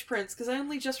to Fresh Prince? Because I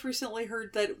only just recently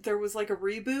heard that there was like a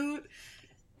reboot.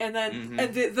 And then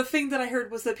and the thing that I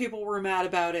heard was that people were mad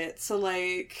about it. So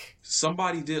like...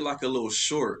 Somebody did like a little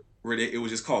short where it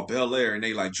was just called Bel Air, and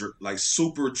they like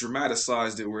super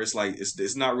dramatized it, where it's like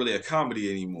it's not really a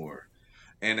comedy anymore,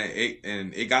 and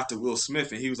it got to Will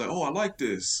Smith, and he was like, "Oh, I like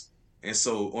this," and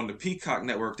so on the Peacock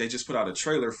network they just put out a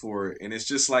trailer for it, and it's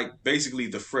just like basically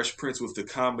the Fresh Prince with the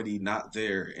comedy not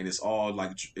there, and it's all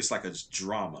like it's like a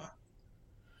drama.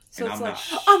 So and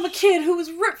I'm a kid who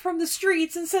was ripped from the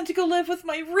streets and sent to go live with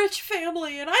my rich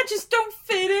family, and I just don't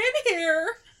fit in here.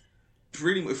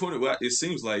 Pretty much, it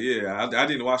seems like, yeah. I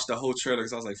didn't watch the whole trailer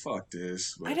because I was like, fuck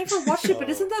this. But... I never watched it, but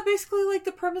isn't that basically like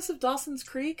the premise of Dawson's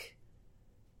Creek?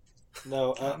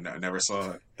 No. I never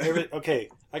saw it. Okay,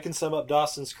 I can sum up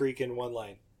Dawson's Creek in one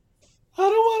line. I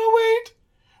don't want to wait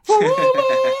for all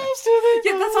lives to be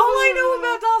Yeah, that's all I know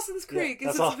about Dawson's Creek.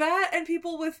 Is it's that and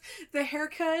people with the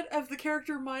haircut of the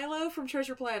character Milo from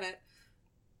Treasure Planet.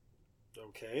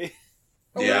 Okay.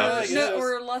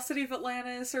 Or Lost City of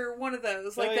Atlantis, or one of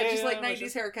those, like that, just like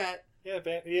 90s haircut. Yeah,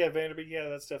 Vanderbeek. Yeah,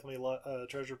 that's definitely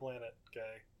Treasure Planet guy,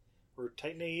 or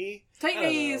Titan AE. Titan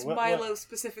AE is Milo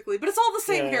specifically, but it's all the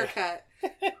same haircut.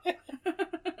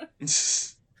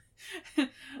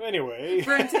 Anyway,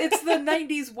 Brent, it's the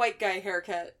 90s white guy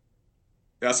haircut.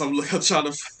 That's I'm trying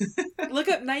to look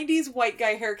up 90s white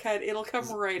guy haircut. It'll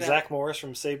come right up. Zach Morris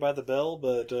from Saved by the Bell,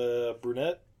 but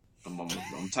brunette. I'm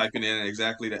typing in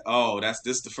exactly that. Oh, this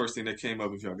is the first thing that came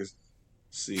up. If y'all can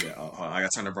see that, I gotta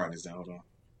turn the brightness down. Hold on.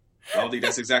 I don't think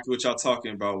that's exactly what y'all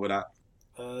talking about.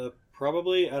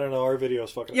 Probably. I don't know. Our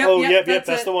video's fucking. Yep,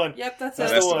 that's the one. Yep, that's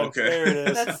the one. Okay. There it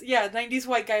is. That's 90s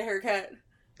white guy haircut.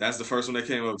 That's the first one that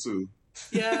came up too.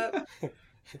 Yeah.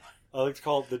 I like to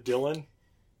call it the Dylan.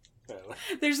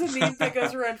 There's a meme that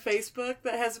goes around Facebook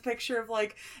that has a picture of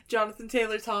like Jonathan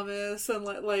Taylor Thomas and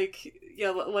like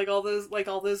all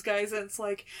those guys, and it's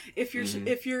like if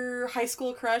your high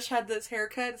school crush had this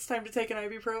haircut, it's time to take an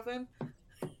ibuprofen.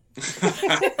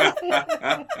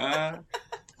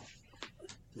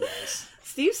 Nice.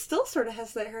 Steve still sort of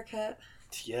has that haircut.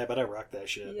 Yeah, but I rock that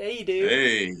shit. Yeah, you do.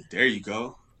 Hey, there you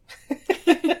go.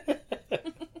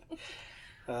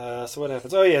 So what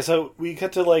happens? Oh yeah, so we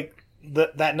cut to like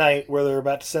that night where they're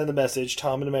about to send the message,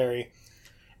 Tom and Mary,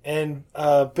 and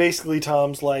basically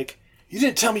Tom's like, "You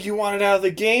didn't tell me you wanted out of the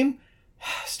game,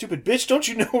 stupid bitch! Don't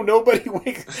you know nobody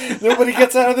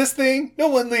gets out of this thing? No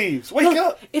one leaves. Wake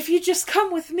up! If you just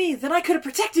come with me, then I could have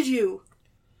protected you."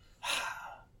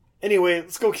 Anyway,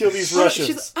 let's go kill these Russians.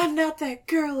 She's like, "I'm not that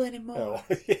girl anymore."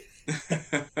 Oh. She's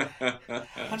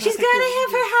gotta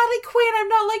have her Harley Quinn. I'm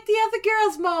not like the other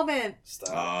girls moment.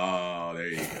 Stop. Oh, there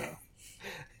you go.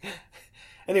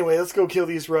 Anyway, let's go kill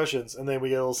these Russians. And then we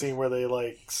get a little scene where they,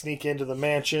 like, sneak into the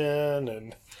mansion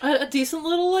and... A decent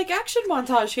little, like, action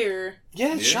montage here.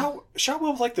 Yeah, shot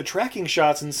well with, like, the tracking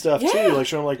shots and stuff, too. Like,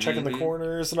 showing, like, checking the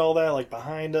corners and all that, like,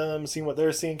 behind them, seeing what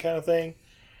they're seeing kind of thing.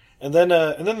 And then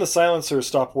the silencers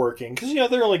stopped working. Because,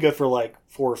 they're only good for, like,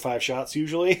 4 or 5 shots,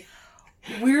 usually.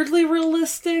 Weirdly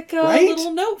realistic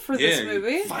little note for this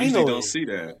movie. Finally. Usually don't see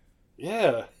that.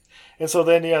 Yeah. And so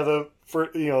then,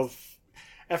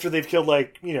 after they've killed,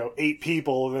 8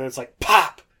 people, and then it's like,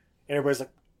 pop! And everybody's like,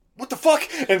 what the fuck?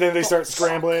 And then they start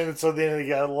scrambling, and so then they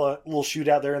got a little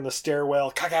shootout there in the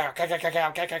stairwell.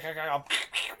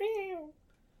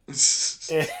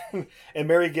 And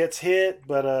Mary gets hit,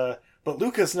 but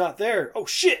Luca's not there. Oh,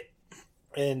 shit!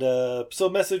 And so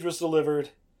a message was delivered.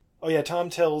 Oh, yeah, Tom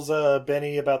tells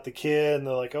Benny about the kid, and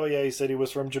they're like, oh, yeah, he said he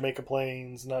was from Jamaica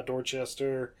Plains, not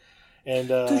Dorchester. And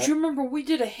don't you remember we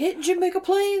did a hit in Jamaica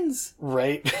Plains?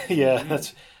 Right. Yeah,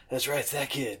 that's right, it's that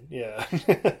kid. Yeah.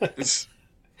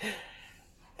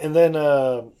 And then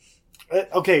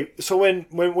okay, so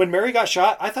when Mary got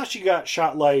shot, I thought she got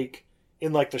shot like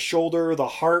in like the shoulder, the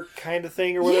heart kind of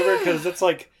thing or whatever, because it's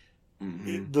like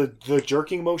the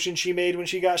jerking motion she made when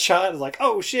she got shot is like,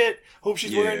 oh shit, hope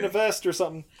she's wearing a vest or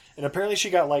something. And apparently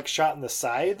she got like shot in the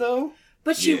side though.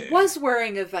 But she was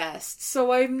wearing a vest,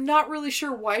 so I'm not really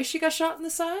sure why she got shot in the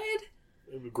side.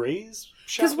 Graze?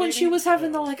 Because when she was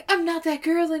having the like, I'm not that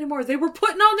girl anymore, they were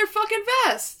putting on their fucking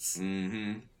vests.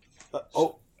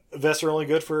 Vests are only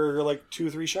good for like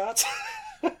 2-3 shots?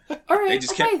 Alright, they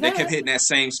just kept hitting that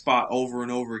same spot over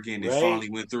and over again. They finally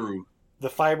went through. The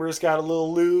fibers got a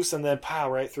little loose and then pow,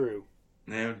 right through.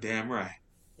 Yeah, damn right.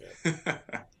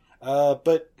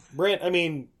 But Brent, I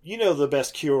mean, you know the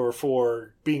best cure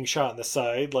for being shot in the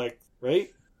side, like,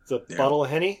 right? It's a bottle of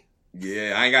Henny?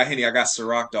 Yeah, I ain't got Henny. I got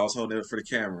Ciroc. I was holding it for the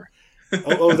camera.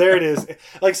 oh, there it is.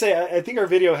 Like, say, I think our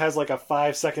video has like a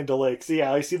 5-second delay. So,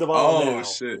 yeah, I see the bottle now. Oh,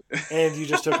 shit. And you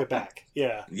just took it back.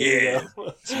 Yeah. Yeah.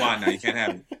 It's mine now. You can't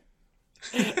have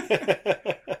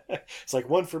it. It's like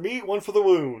one for me, one for the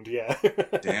wound. Yeah.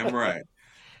 Damn right.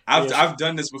 I've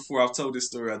done this before. I've told this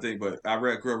story, I think, but I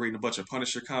grew up reading a bunch of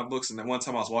Punisher comic books, and then one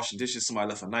time I was washing dishes, somebody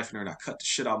left a knife in there, and I cut the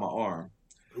shit out of my arm.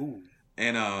 Ooh.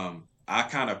 And I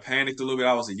kind of panicked a little bit.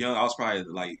 I was probably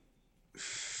like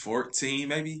 14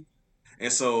 maybe.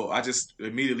 And so I just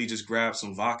immediately just grabbed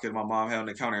some vodka that my mom had on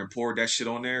the counter and poured that shit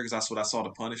on there because that's what I saw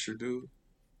the Punisher do.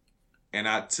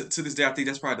 And to this day, I think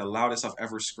that's probably the loudest I've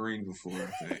ever screamed before,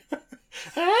 I think.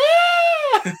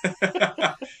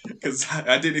 Because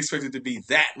I didn't expect it to be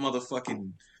that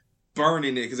motherfucking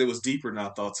burning it because it was deeper than I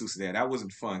thought too. So that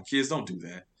wasn't fun. Kids, don't do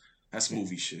that. That's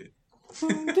movie shit.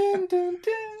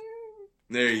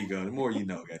 There you go. The more you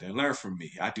know, goddamn. Learn from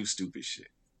me. I do stupid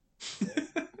shit.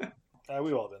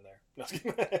 We've all been there.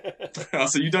 No.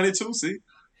 So you done it too? See?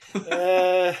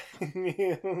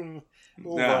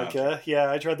 Vodka.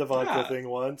 Yeah, I tried the vodka thing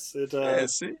once.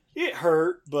 It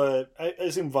hurt, but I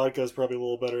assume vodka is probably a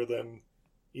little better than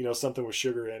something with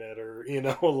sugar in it, or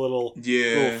a little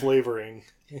flavoring.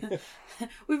 We've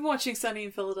been watching Sunny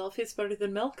in Philadelphia. It's better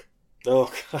than milk.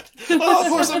 Oh God! Oh,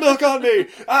 pour some milk on me!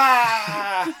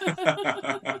 Ah!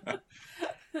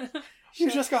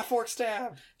 You just got fork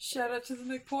stabbed. Shout out to the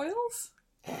McPoyles.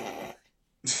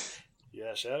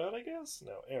 Yeah, shout out, I guess.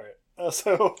 No, alright.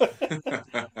 So,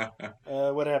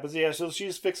 what happens? Yeah, so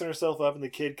she's fixing herself up, and the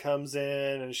kid comes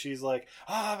in, and she's like,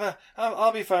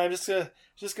 "I'll be fine. I'm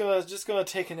just gonna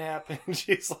take a nap." And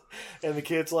and the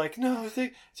kid's like, "No,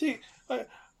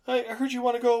 I heard you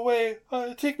want to go away.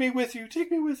 Take me with you.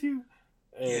 Take me with you."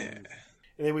 And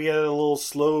then we get a little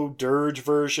slow dirge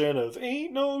version of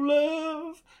 "Ain't No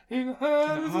Love in the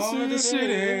Heart of the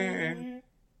City."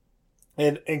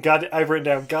 And God, I've written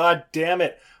down, God damn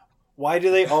it, why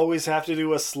do they always have to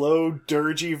do a slow,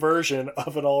 dirgy version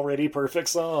of an already perfect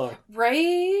song?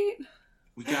 Right?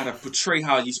 We gotta portray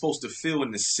how you're supposed to feel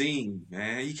in the scene,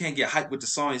 man. You can't get hyped with the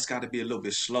song. It's gotta be a little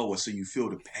bit slower so you feel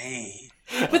the pain.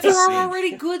 But there are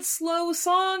already good slow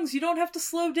songs. You don't have to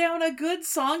slow down a good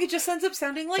song. It just ends up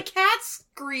sounding like cats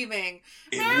screaming.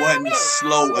 It wasn't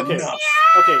slow enough.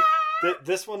 Okay.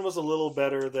 This one was a little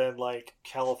better than like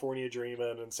California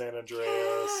Dreamin' and San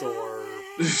Andreas or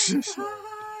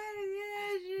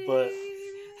but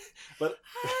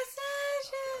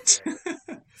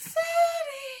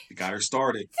you got her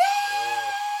started.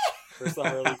 First the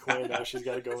Harley Quinn, now she's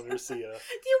got to go under Sia. Do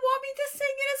you want me to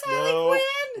sing it as Harley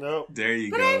Quinn? No. There you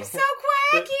go. But I'm so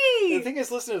quacky. The thing is,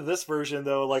 listening to this version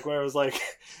though, like when I was like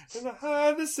in the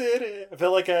heart of the city, I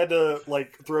felt like I had to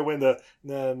like throw in the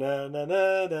na na na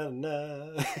na na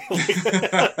na. Like,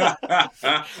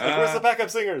 where's the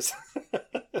backup singers?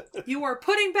 You are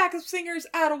putting backup singers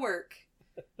out of work.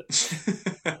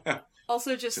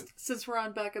 Also, just since we're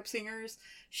on backup singers,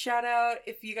 shout out,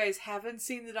 if you guys haven't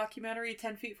seen the documentary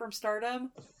 10 Feet from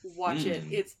Stardom, watch it.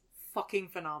 It's fucking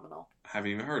phenomenal. I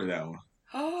haven't even heard of that one.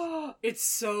 Oh, it's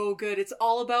so good. It's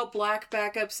all about black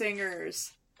backup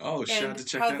singers. Oh, shout out to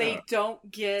check how that they out. don't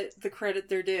get the credit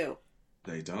they're due.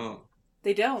 They don't.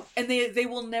 They don't. And they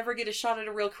will never get a shot at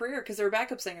a real career because they're a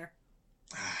backup singer.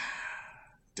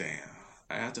 Damn.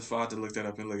 I have to look that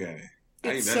up and look at it.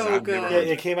 It's so good. Yeah,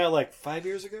 it came out like 5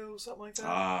 years ago, something like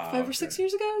that. 5 or 6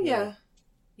 years ago?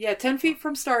 Yeah, 10 Feet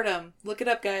from Stardom. Look it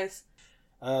up, guys.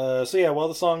 So yeah, while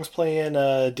the song's playing,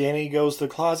 Danny goes to the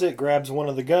closet, grabs one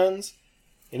of the guns,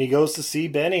 and he goes to see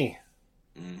Benny.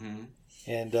 Mm-hmm.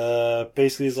 And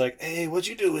basically he's like, "Hey, what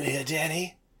you doing here,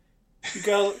 Danny? You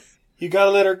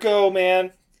gotta let her go,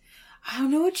 man." "I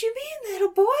don't know what you mean,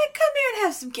 little boy. Come here and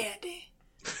have some candy."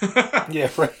 Yeah,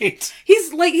 right. He's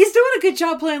doing a good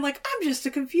job playing like, "I'm just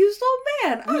a confused old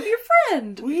man. I'm your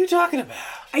friend." What are you talking about?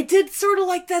 I did sort of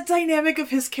like that dynamic of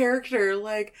his character.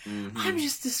 Like, "I'm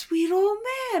just a sweet old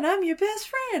man. I'm your best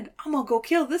friend. I'm gonna go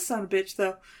kill this son of a bitch,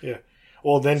 though." Yeah.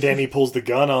 Well, then Danny pulls the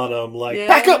gun on him, like,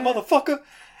 back up, motherfucker!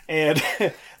 And,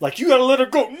 like, you gotta let her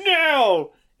go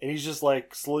now! And he's just,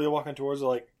 like, slowly walking towards her,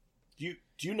 like, do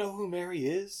you know who Mary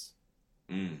is?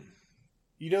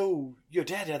 You know, your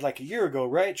dad died like a year ago,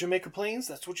 right? Jamaica Plains?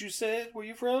 That's what you said? Where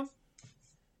you from?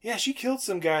 Yeah, she killed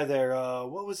some guy there.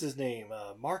 What was his name?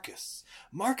 Marcus.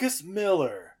 Marcus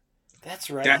Miller.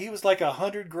 That's right. He was like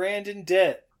 $100,000 in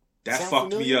debt. That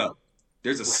fucked me up.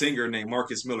 There's a singer named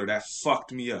Marcus Miller that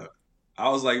fucked me up. I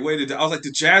was like,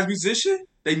 the jazz musician?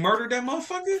 They murdered that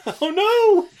motherfucker? Oh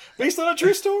no! Based on a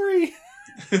true story.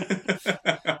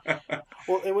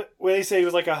 Well, when they say he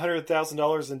was like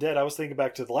 $100,000 in debt, I was thinking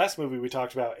back to the last movie we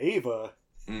talked about, Ava.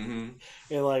 Mm-hmm.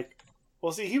 And like,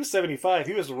 well, see, he was 75.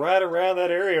 He was right around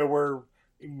that area where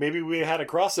maybe we had a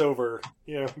crossover.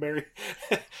 You know, Mary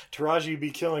Taraji be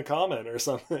killing Common or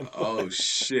something. Oh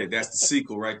shit, that's the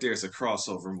sequel right there. It's a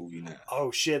crossover movie now.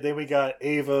 Oh shit, then we got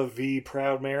Ava v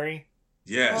Proud Mary.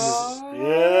 Yes.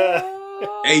 Yeah.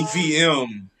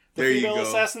 AVM. The there Female you go.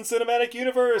 Assassin Cinematic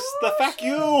Universe. The fuck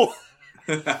you.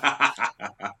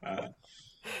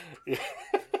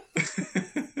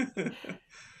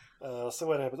 So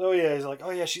what happens? Oh yeah, he's like, oh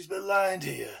yeah, she's been lying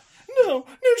to you. No,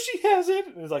 she hasn't.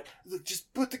 And he's like,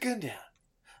 just put the gun down.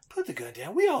 Put the gun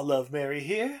down. We all love Mary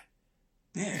here.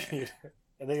 Yeah.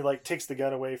 And then he like takes the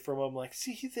gun away from him, like,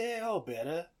 see, they're all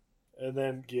better. And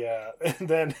then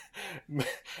and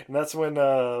that's when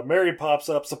Mary pops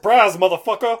up. Surprise,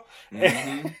 motherfucker!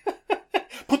 Mm-hmm.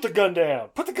 Put the gun down.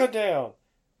 Put the gun down.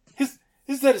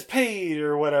 His debt is paid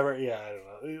or whatever. Yeah, I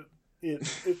don't know.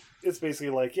 It's basically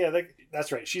like, yeah,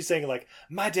 that's right. She's saying like,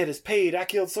 my debt is paid. I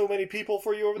killed so many people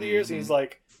for you over the years. And he's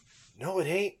like, no, it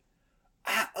ain't.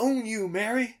 I own you,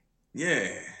 Mary.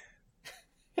 Yeah.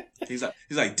 He's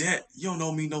like, debt. You don't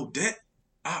owe me no debt.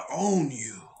 I own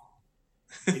you.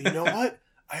 And you know what?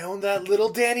 I own that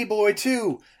little Danny boy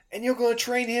too. And you're going to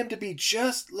train him to be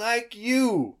just like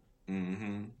you.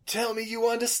 Mm-hmm. Tell me you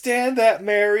understand that,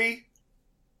 Mary.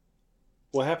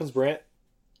 What happens, Brant?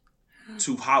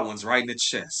 2 hot ones right in the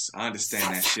chest. I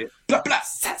understand that shit. Blah, blah.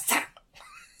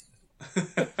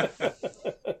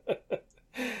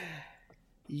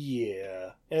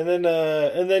 Yeah. And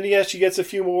then yeah, she gets a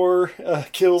few more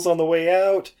kills on the way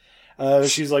out.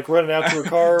 She's like running out to her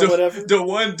car or whatever. The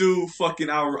one dude fucking,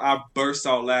 I burst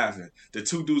out laughing. The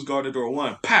 2 dudes guard the door.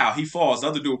 One, pow, he falls. The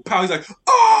other dude, pow, he's like,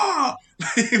 ah!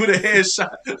 With a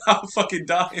headshot. I'm fucking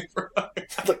dying, bro.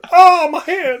 Like, oh, my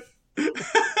head!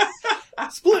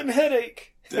 Splitting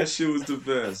headache. That shit was the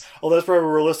best. Oh, that's probably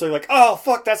realistic. Like, oh,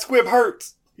 fuck, that squib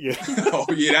hurts. Yeah. Oh,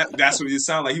 yeah, that's what it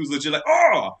sounded like. He was legit like,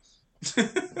 oh!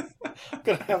 I'm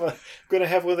gonna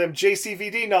have one of them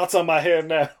JCVD knots on my head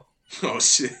now. Oh,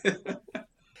 shit.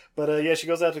 But, yeah, she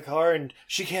goes out to the car and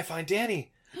she can't find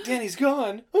Danny. Danny's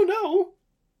gone. Oh,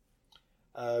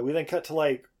 no. We then cut to,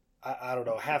 like, I don't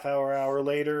know, hour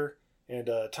later. And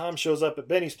Tom shows up at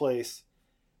Benny's place.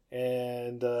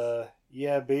 And,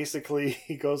 yeah, basically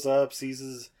he goes up, sees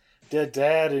his dead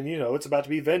dad, and, you know, it's about to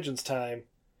be vengeance time.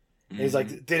 And he's like,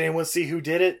 did anyone see who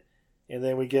did it? And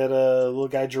then we get a little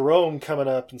guy, Jerome, coming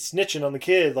up and snitching on the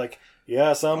kid. Like,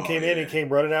 yeah, some came in and came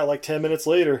running out like 10 minutes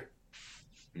later.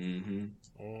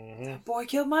 That boy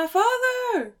killed my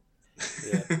father.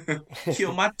 Yeah.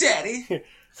 Kill my daddy.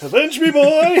 Avenge me,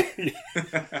 boy.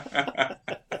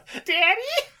 Daddy.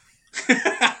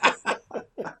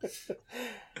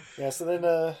 Yeah, so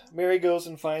then Mary goes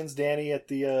and finds Danny at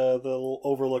the little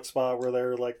overlook spot where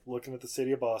they're like looking at the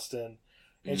city of Boston,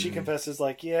 and she confesses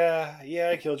like, yeah,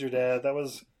 I killed your dad. That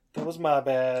was my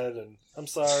bad, and I'm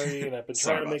sorry, and I've been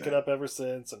trying to make it up ever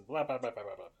since, and blah blah blah blah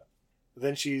blah blah.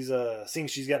 Then she's seeing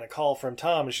she's getting a call from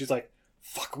Tom, and she's like,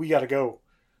 "Fuck, we gotta go."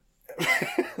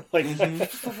 Like,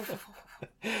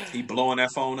 he blowing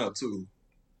that phone up too,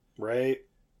 right?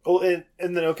 Oh, and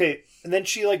then okay, and then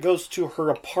she like goes to her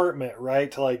apartment, right,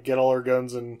 to like get all her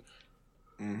guns and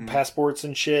passports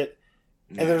and shit.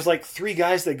 And there's like 3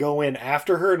 guys that go in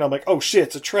after her, and I'm like, oh shit,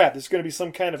 it's a trap. There's going to be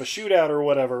some kind of a shootout or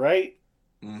whatever, right?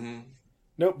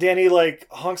 Nope. Danny like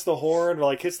honks the horn or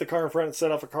like hits the car in front and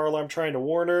set off a car alarm trying to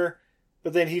warn her,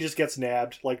 but then he just gets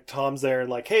nabbed. Like Tom's there and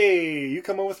like, hey, you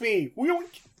come on with me.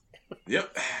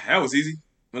 Yep, that was easy.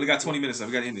 We only got 20 minutes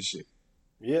left. We got to end this shit.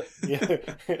 Yep. Yeah.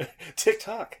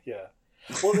 TikTok. Yeah.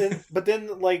 Well, but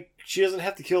then, like, she doesn't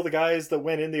have to kill the guys that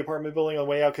went in the apartment building on the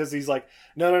way out because he's like,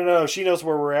 no, she knows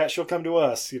where we're at. She'll come to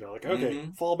us. You know, like, okay,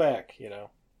 fall back, you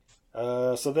know.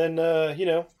 So then, you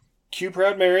know, cue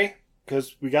Proud Mary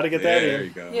because we got to get that in. There you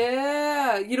go.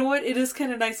 Yeah. You know what? It is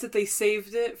kind of nice that they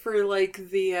saved it for, like,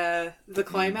 the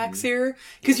climax here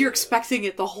because you're expecting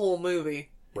it the whole movie.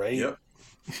 Right? Yep.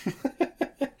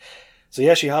 So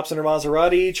yeah, she hops in her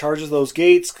Maserati, charges those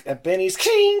gates, and Benny's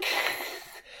king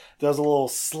does a little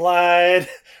slide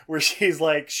where she's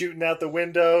like shooting out the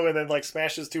window and then like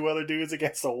smashes 2 other dudes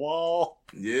against a wall.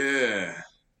 Yeah.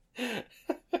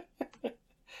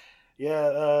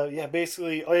 Yeah,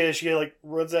 basically, oh yeah, she like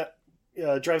runs out,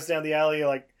 drives down the alley,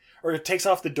 like, or takes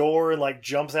off the door and like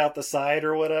jumps out the side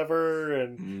or whatever,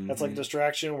 and that's like a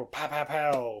distraction where pow, pow,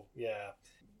 pow. Yeah.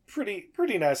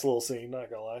 Pretty nice little scene, not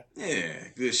gonna lie. Yeah,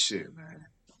 good shit, man.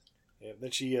 Yeah,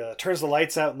 then she turns the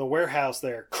lights out in the warehouse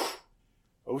there.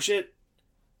 Oh shit.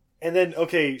 And then,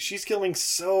 okay, she's killing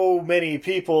so many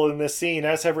people in this scene.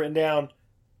 I just have written down,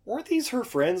 weren't these her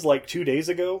friends like 2 days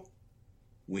ago?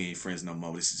 We ain't friends no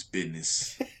more. This is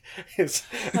business.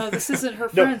 No, this isn't her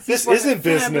friends. No, this isn't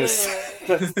business.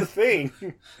 That's the thing.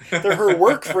 They're her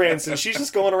work friends, and she's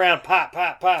just going around pop,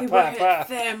 pop, pop, pop, pop.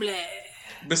 Family.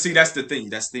 But see, that's the thing.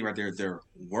 That's the thing right there. They're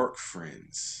work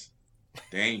friends.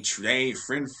 They ain't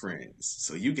friends.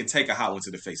 So you can take a hot one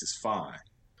to the face. It's fine.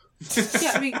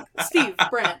 Yeah, I mean, Steve,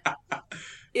 Brent,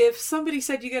 if somebody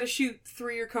said you got to shoot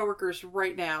 3 of your coworkers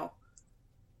right now.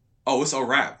 Oh, it's a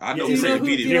wrap. I know. Do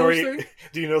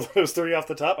you know those 3 off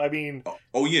the top? I mean,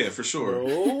 oh yeah, for sure.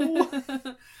 No.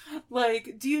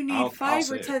 Like, do you need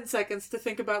 5 or 10 seconds to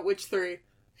think about which 3?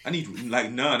 I need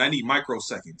like none. I need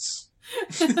microseconds.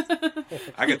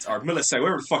 I get our millisecond,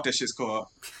 whatever the fuck that shit's called.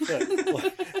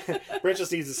 Yeah. Brent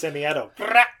just needs to send me out of.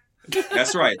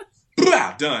 That's right.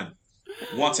 Done.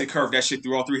 Once it curved that shit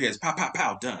through all 3 heads. Pow, pow,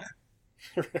 pow. Done.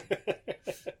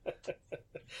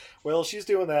 Well, she's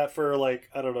doing that for like,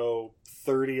 I don't know,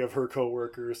 30 of her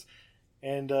coworkers.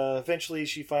 And eventually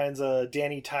she finds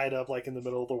Danny tied up like in the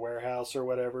middle of the warehouse or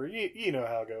whatever. You know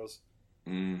how it goes.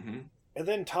 Mm-hmm. And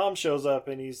then Tom shows up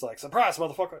and he's like, surprise,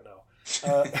 motherfucker. No.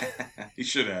 He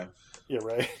should have. Yeah,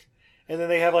 right. And then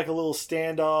they have like a little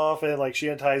standoff and like she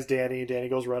unties Danny and Danny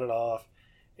goes running off.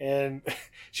 And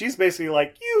she's basically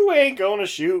like, you ain't gonna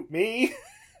shoot me.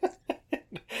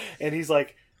 And he's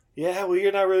like, yeah, well,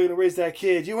 you're not really going to raise that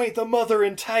kid. You ain't the mother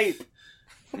in type.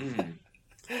 And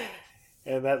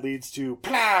that leads to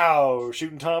plow,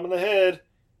 shooting Tom in the head.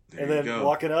 There and then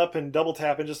walking up and double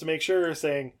tapping just to make sure,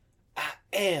 saying, I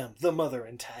am the mother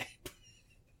in type.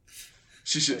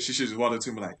 She should just walk up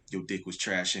to him like, your dick was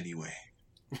trash anyway.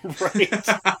 Right.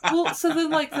 Well, so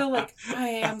then like they're like, I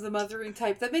am the mothering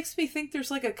type. That makes me think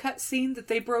there's like a cut scene that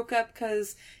they broke up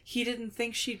because he didn't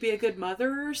think she'd be a good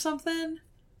mother or something.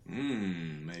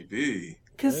 Maybe.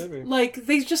 Because, like,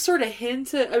 they just sort of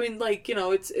hint at, I mean, like, you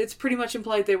know, it's pretty much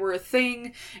implied they were a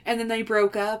thing, and then they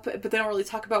broke up, but they don't really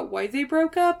talk about why they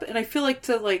broke up, and I feel like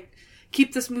to, like,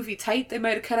 keep this movie tight, they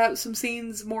might have cut out some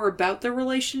scenes more about their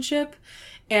relationship,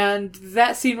 and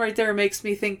that scene right there makes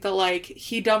me think that, like,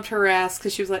 he dumped her ass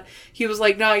because he was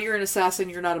like, no, you're an assassin,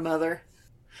 you're not a mother.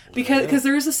 Because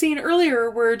there is a scene earlier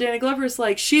where Danny Glover's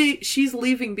like, she's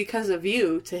leaving because of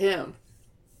you to him.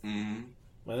 Mm-hmm.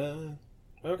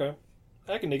 Okay.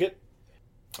 I can dig it.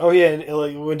 Oh yeah, and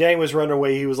like, when Danny was running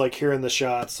away, he was like hearing the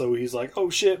shots, so he's like, "Oh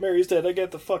shit, Mary's dead! I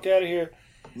get the fuck out of here!"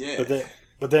 Yeah.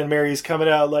 But then Mary's coming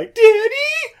out like, "Danny,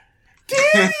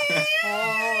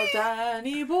 oh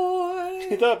Danny boy,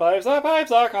 the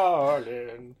pipes are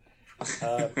calling."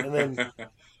 And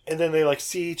then they like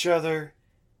see each other,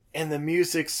 and the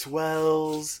music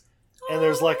swells, and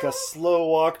there's like a slow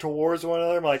walk towards one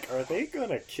another. I'm like, are they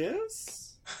gonna kiss?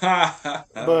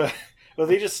 but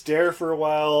they just stare for a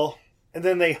while, and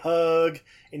then they hug,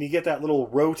 and you get that little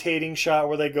rotating shot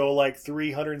where they go like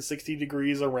 360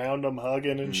 degrees around them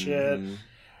hugging and shit. And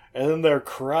then they're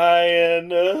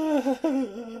crying.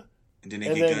 And then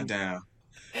they get gunned down.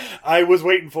 I was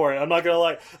waiting for it. I'm not gonna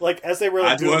lie. Like as they were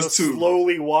like doing this,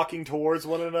 slowly walking towards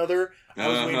one another, I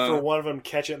was waiting for one of them to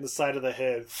catch it in the side of the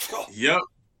head. Yep.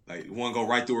 Like one go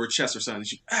right through her chest or something.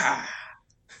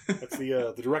 That's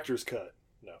the director's cut.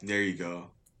 No. There you go.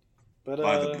 But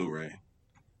buy the Blu-ray.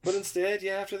 But instead,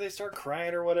 yeah, after they start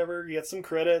crying or whatever, you get some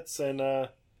credits, and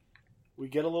we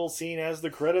get a little scene as the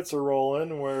credits are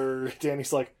rolling where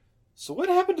Danny's like, "So what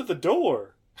happened to the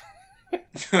door?"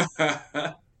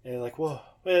 And like, "Well,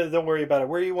 don't worry about it.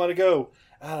 Where do you want to go?"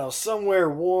 "I don't know, somewhere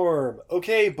warm."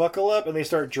 "Okay, buckle up." And they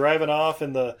start driving off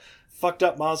in the fucked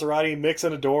up Maserati,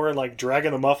 mixing a door and like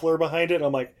dragging the muffler behind it. And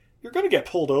I'm like, "You're gonna get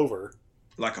pulled over."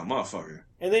 Like a motherfucker.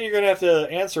 And then you're going to have to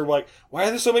answer, like, why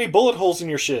are there so many bullet holes in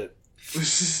your shit?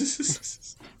 Citizen?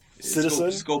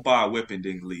 Just go buy a whip and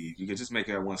then leave. You can just make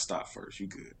that one stop first. You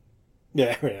good.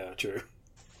 Yeah, true.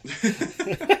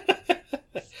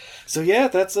 So, yeah,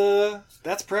 that's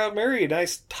Proud Mary. A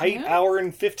nice, tight hour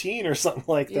and 15 or something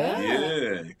like that.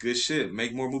 Yeah, good shit.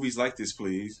 Make more movies like this,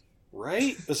 please.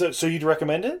 Right? So you'd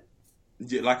recommend it?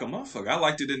 Yeah, like a motherfucker. I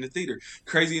liked it in the theater.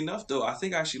 Crazy enough, though, I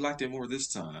think I actually liked it more this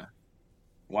time.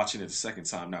 Watching it the second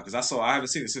time now, because I haven't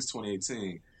seen it since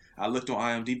 2018. I looked on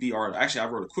IMDb, or actually I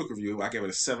wrote a quick review. I gave it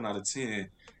a 7 out of 10. And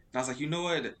I was like, you know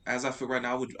what? As I feel right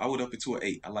now, I would up it to an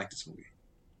 8. I like this movie.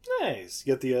 Nice.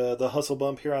 You get the hustle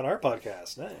bump here on our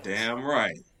podcast. Nice. Damn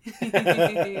right.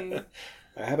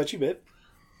 How about you, babe?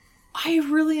 I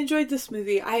really enjoyed this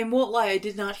movie. I won't lie, I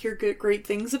did not hear great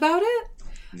things about it.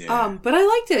 Yeah. But I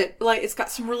liked it. Like, it's got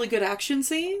some really good action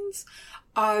scenes.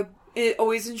 I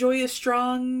always enjoy a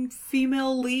strong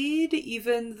female lead,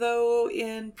 even though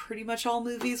in pretty much all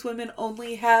movies, women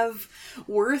only have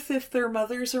worth if their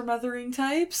mothers are mothering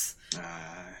types.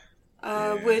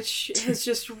 Which has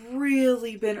just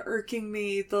really been irking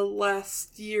me the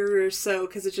last year or so,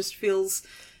 because it just feels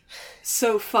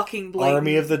so fucking blatant.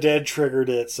 Army of the Dead triggered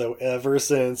it, so ever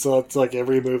since, so it's like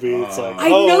every movie, it's like... I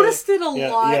noticed it a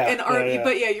lot, and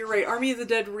but yeah, you're right. Army of the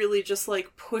Dead really just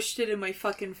like pushed it in my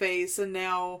fucking face, and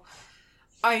now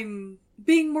I'm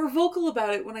being more vocal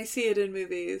about it when I see it in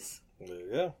movies. There you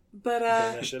go. But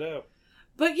that shit out.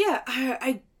 But yeah,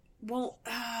 I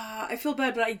feel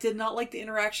bad, but I did not like the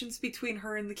interactions between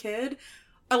her and the kid.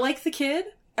 I like the kid.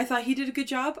 I thought he did a good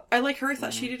job. I like her. I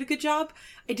thought she did a good job.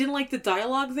 I didn't like the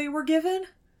dialogue they were given.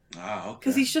 Okay.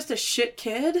 Because he's just a shit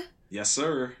kid. Yes,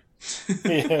 sir.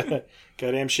 Yeah.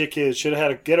 Goddamn shit kid. Should have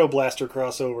had a Ghetto Blaster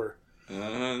crossover.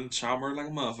 Child murder like a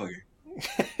motherfucker.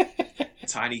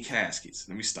 Tiny caskets.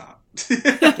 Let me stop. Yeah.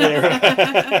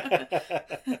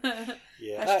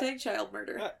 Hashtag child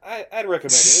murder. I'd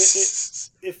recommend it.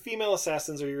 If female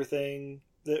assassins are your thing,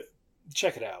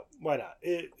 check it out. Why not?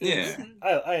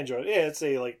 I enjoyed it. Yeah, it's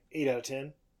a 8 out of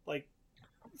 10. Like,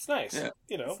 it's nice. Yeah.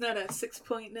 You know. It's not a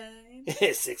 6.9.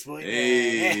 6.9.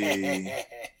 Hey.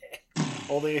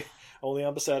 only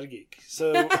on Beside a Geek.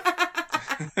 So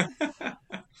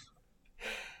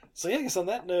yeah, I guess on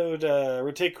that note,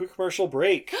 we'll take a quick commercial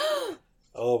break.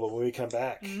 But when we come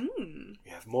back, we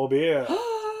have more beer,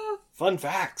 fun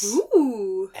facts,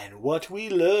 and what we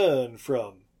learn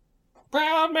from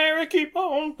Proud Mary Keep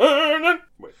On Burning.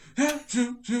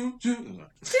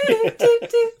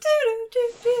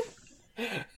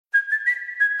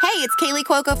 Hey, it's Kaylee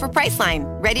Cuoco for Priceline.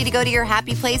 Ready to go to your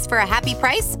happy place for a happy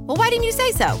price? Well, why didn't you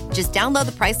say so? Just download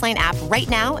the Priceline app right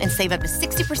now and save up to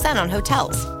 60% on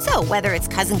hotels. So whether it's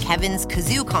Cousin Kevin's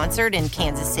Kazoo Concert in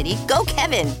Kansas City, go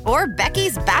Kevin, or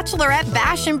Becky's Bachelorette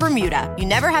Bash in Bermuda, you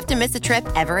never have to miss a trip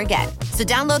ever again. So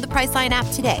download the Priceline app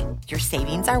today. Your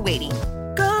savings are waiting.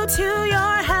 Go to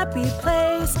your happy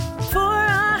place for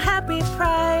a happy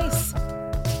price.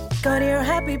 Go to your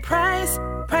happy price,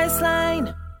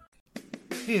 Priceline.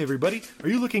 Hey everybody, are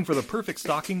you looking for the perfect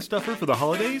stocking stuffer for the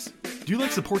holidays? Do you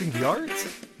like supporting the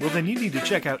arts? Well then you need to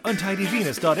check out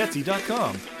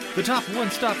untidyvenus.etsy.com, the top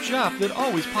one-stop shop that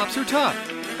always pops her top.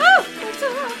 Oh, that's a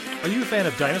lot. Are you a fan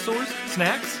of dinosaurs,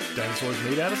 snacks, dinosaurs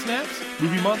made out of snacks,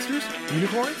 movie monsters,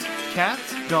 unicorns,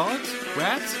 cats, dogs,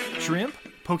 rats, shrimp,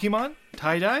 Pokemon,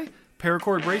 tie-dye,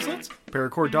 paracord bracelets,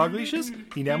 paracord dog leashes,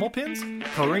 enamel pins,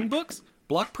 coloring books,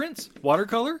 block prints,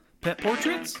 watercolor, pet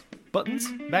portraits,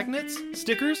 buttons, magnets,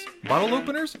 stickers, bottle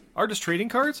openers, artist trading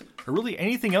cards, or really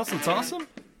anything else that's awesome?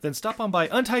 Then stop on by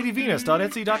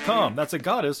untidyvenus.etsy.com. That's a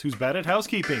goddess who's bad at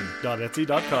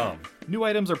housekeeping.etsy.com. New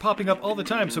items are popping up all the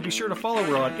time, so be sure to follow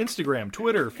her on Instagram,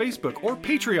 Twitter, Facebook, or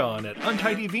Patreon at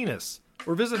untidyvenus.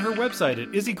 Or visit her website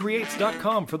at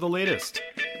izzycreates.com for the latest.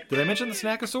 Did I mention the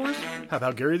Snackosaurs? How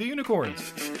about Gary the Unicorns?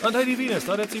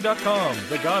 untidyvenus.etsy.com.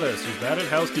 The goddess who's bad at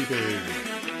housekeeping.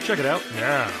 Check it out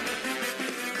now.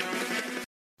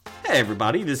 Hey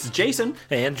everybody, this is Jason.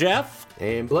 And Jeff.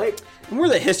 And Blake. And we're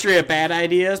the History of Bad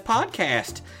Ideas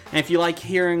podcast. And if you like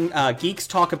hearing geeks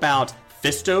talk about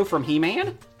Fisto from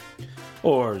He-Man,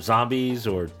 or zombies,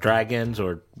 or dragons,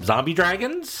 or zombie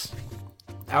dragons.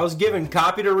 I was given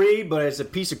copy to read, but it's a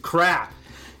piece of crap.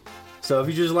 So if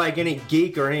you just like any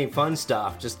geek or any fun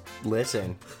stuff, just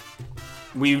listen.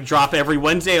 We drop every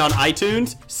Wednesday on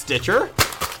iTunes, Stitcher,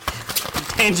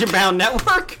 Tangent Bound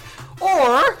Network,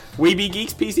 or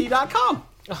WeBeGeeksPC.com.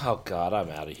 Oh God, I'm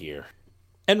out of here.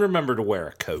 And remember to wear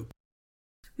a coat.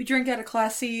 We drink out of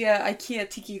classy IKEA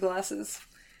tiki glasses.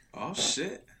 Oh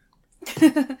shit!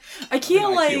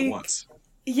 IKEA once.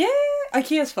 Yeah,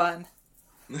 IKEA's fun.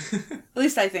 At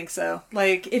least I think so.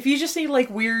 Like, if you just need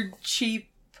weird, cheap,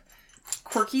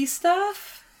 quirky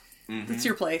stuff, that's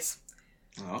your place.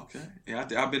 Okay. Yeah,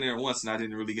 I've been there once and I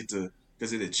didn't really get to,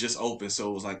 because it had just opened, so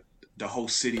it was like the whole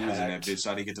city was in that bitch,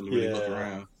 so I didn't get to really look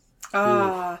around.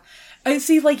 I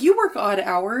see, you work odd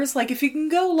hours. If you can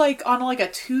go, on a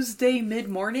Tuesday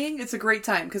mid-morning, it's a great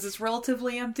time, because it's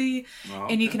relatively empty,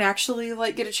 and you can actually,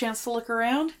 get a chance to look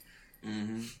around.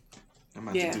 Mm-hmm. I'm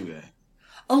about to do that.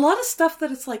 A lot of stuff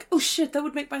that it's like, oh shit, that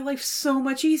would make my life so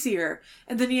much easier.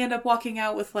 And then you end up walking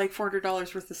out with like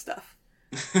 $400 worth of stuff.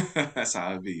 That's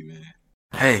how it be, man.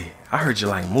 Hey, I heard you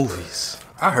like movies.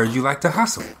 I heard you like to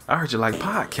hustle. I heard you like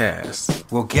podcasts.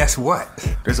 Well, guess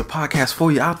what? There's a podcast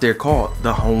for you out there called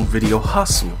The Home Video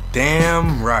Hustle.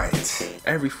 Damn right.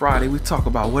 Every Friday, we talk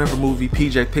about whatever movie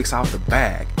PJ picks out the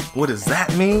bag. What does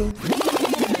that mean?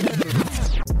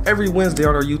 Every Wednesday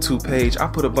on our YouTube page, I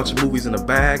put a bunch of movies in a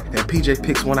bag, and PJ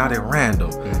picks one out at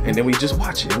random. And then we just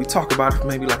watch it. We talk about it for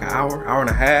maybe like an hour, hour and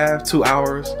a half, 2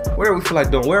 hours, whatever we feel like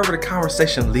doing, wherever the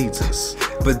conversation leads us.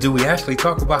 But do we actually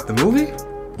talk about the movie?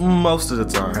 Most of the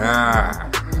time.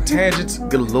 Tangents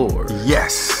galore.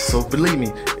 Yes. So believe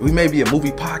me, we may be a movie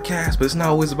podcast, but it's not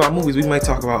always about movies. We might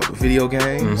talk about video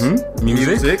games,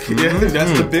 music. Yeah,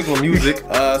 that's the big one, music.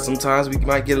 Sometimes we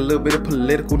might get a little bit of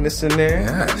politicalness in there.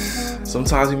 Yes.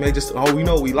 Sometimes we may just, we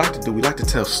know what we like to do. We like to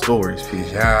tell stories,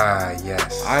 PJ.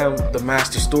 Yes. I am the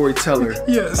master storyteller of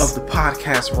the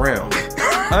podcast realm.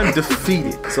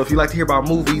 Undefeated. So if you like to hear about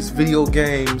movies, video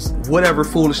games, whatever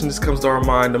foolishness comes to our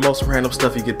mind, the most random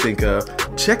stuff you could think of,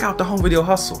 check out the Home Video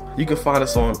Hustle. You can find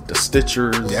us on the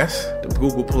Stitchers, the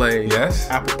Google Play,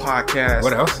 Apple Podcasts,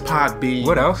 what else? Podbean,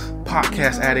 what else?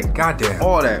 Podcast Addict, goddamn,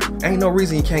 all that. Ain't no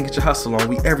reason you can't get your hustle on.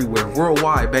 We everywhere,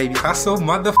 worldwide, baby. Hustle,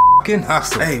 motherfucking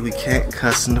hustle. Hey, we can't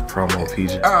cuss in the promo,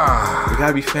 PJ. We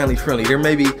gotta be family friendly. There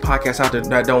may be podcasts out there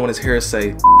that don't want his hair to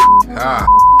say all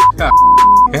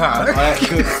that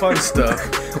good fun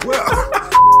stuff. Well,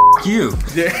 you.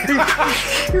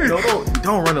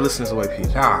 Don't run the listeners away,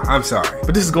 PJ. I'm sorry.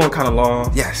 But this is going kind of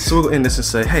long. Yes. So we'll end this and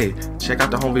say, hey, check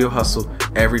out the Home Video Hustle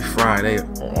every Friday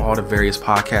on all the various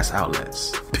podcast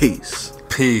outlets. Peace.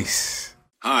 Peace.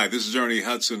 Hi, this is Ernie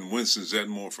Hudson, Winston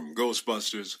Zedmore from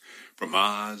Ghostbusters, from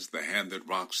Oz, The Hand That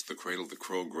Rocks the Cradle, The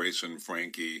Crow, Grayson,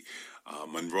 Frankie,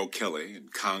 Monroe Kelly,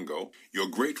 and Congo, your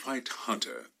great white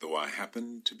hunter, though I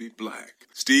happen to be black.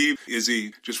 Steve,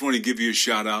 Izzy, just want to give you a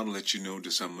shout out and let you know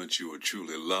just how much you are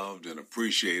truly loved and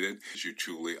appreciated. You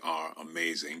truly are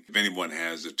amazing. If anyone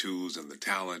has the tools and the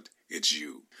talent, it's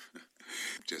you.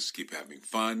 Just keep having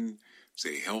fun,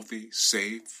 stay healthy,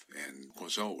 safe, and of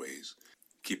course always,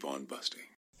 keep on busting.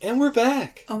 And we're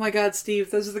back. Oh my god, Steve,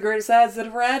 those are the greatest ads that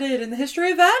ever added in the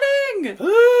history of adding!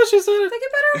 Oh, she said it. They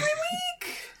get better every week!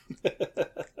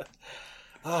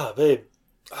 Babe.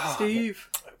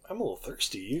 Steve. I'm a little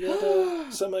thirsty. You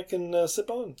got something I can sip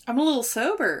on? I'm a little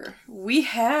sober. We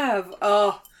have,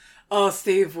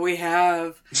 Steve, we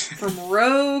have from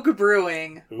Rogue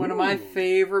Brewing, one of my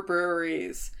favorite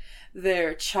breweries,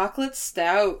 their chocolate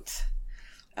stout.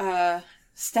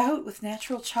 Stout with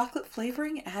natural chocolate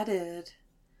flavoring added.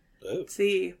 Let's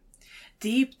see.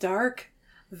 Deep, dark,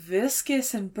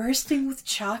 viscous, and bursting with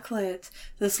chocolate.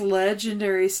 This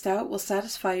legendary stout will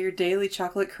satisfy your daily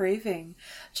chocolate craving.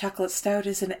 Chocolate stout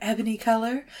is an ebony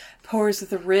color, pours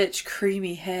with a rich,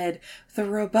 creamy head, with a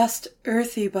robust,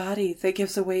 earthy body that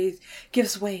gives way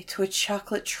to a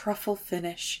chocolate truffle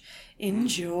finish.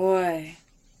 Enjoy.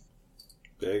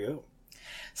 There you go.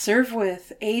 Serve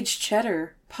with aged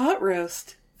cheddar, pot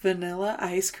roast, vanilla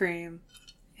ice cream.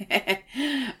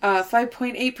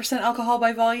 5.8% alcohol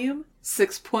by volume,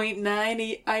 69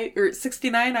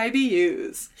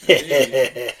 IBUs.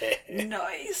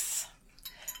 Nice.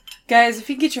 Guys, if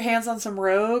you can get your hands on some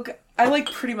Rogue, I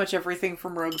like pretty much everything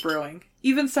from Rogue Brewing.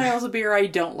 Even styles of beer I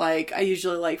don't like, I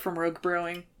usually like from Rogue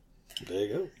Brewing. There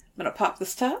you go. I'm gonna pop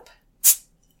this top.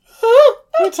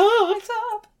 What's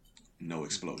up? No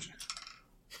explosion.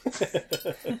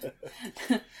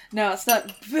 No, it's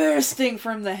not bursting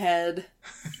from the head.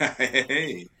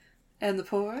 Hey. And the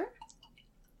pour.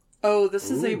 Oh, this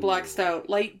is a black stout.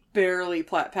 Light barely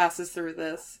passes through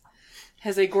this.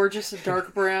 Has a gorgeous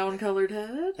dark brown colored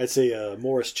head. I'd say a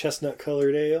Morris chestnut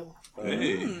colored ale.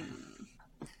 Hey.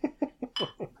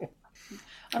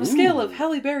 On a scale of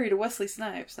Halle Berry to Wesley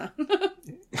Snipes.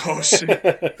 Oh, shit.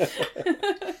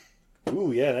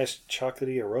 Ooh, yeah, nice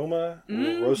chocolatey aroma.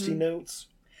 Roasty notes.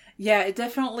 Yeah, it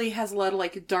definitely has a lot of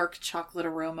like dark chocolate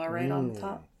aroma right on the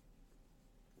top.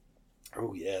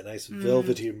 Oh yeah, nice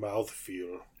velvety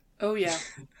mouthfeel. Oh yeah.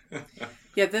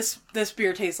 Yeah, this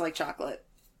beer tastes like chocolate.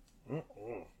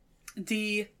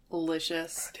 Delicious.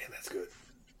 Oh, damn, that's good.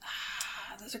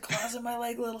 There's a claws in my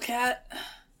leg, little cat.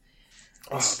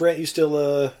 Oh, Brent, you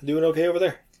still doing okay over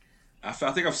there? I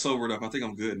think I've sobered up. I think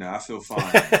I'm good now. I feel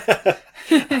fine.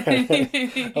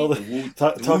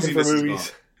 Talking for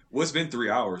movies. Well, it's been 3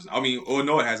 hours. I mean,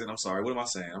 no, it hasn't. I'm sorry. What am I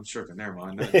saying? I'm tripping. Never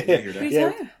mind. I didn't hear that.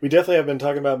 Yeah, we definitely have been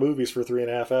talking about movies for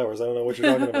 3.5 hours. I don't know what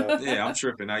you're talking about. Yeah, I'm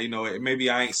tripping. Now, maybe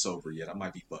I ain't sober yet. I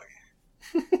might be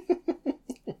bugging.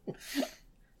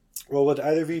 Well, would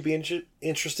either of you be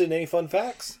interested in any fun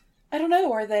facts? I don't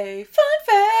know. Are they fun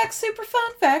facts? Super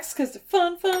fun facts? Because they're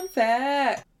fun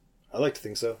facts. I like to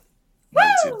think so. No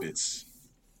tidbits.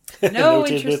 No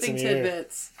interesting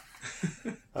tidbits.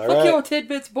 All Fuck right. your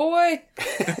tidbits, boy.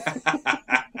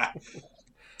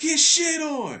 Get shit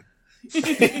on.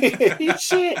 He's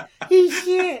shit.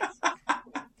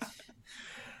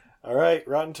 All right,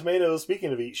 Rotten Tomatoes.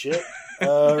 Speaking of eat shit,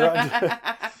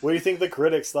 what do you think the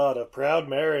critics thought of Proud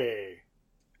Mary?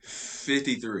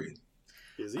 53.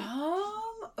 Is he?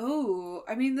 Oh,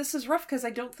 I mean, this is rough because I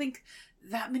don't think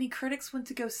that many critics went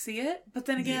to go see it. But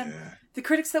then again, the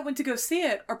critics that went to go see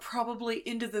it are probably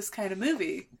into this kind of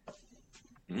movie.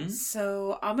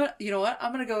 So I'm gonna, you know what?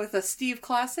 I'm gonna go with a Steve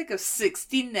classic of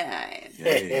 69.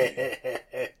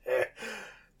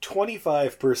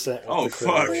 25% of the critics.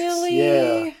 Fuck.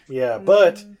 Really? Yeah,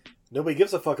 but nobody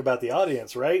gives a fuck about the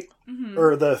audience, right? Mm-hmm.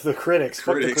 Or the critics.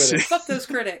 Fuck the critics. Fuck those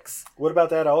critics. What about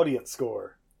that audience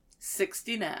score?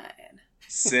 69.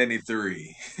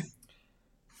 73.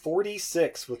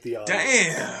 46 with the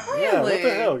audience. Damn. Yeah, what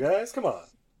the hell, guys? Come on.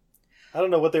 I don't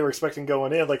know what they were expecting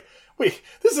going in. Like, wait,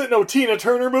 this isn't no Tina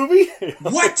Turner movie?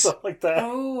 What? Something like that.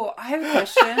 Oh, I have a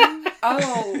question.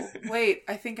 Oh, wait,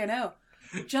 I think I know.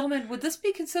 Gentlemen, would this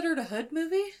be considered a hood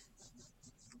movie?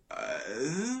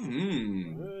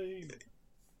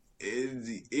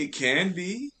 It can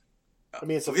be. I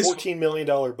mean, it's a $14 million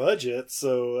budget,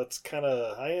 so that's kind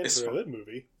of high end for a hood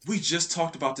movie. We just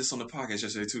talked about this on the podcast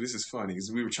yesterday, too. This is funny,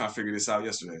 because we were trying to figure this out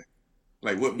yesterday.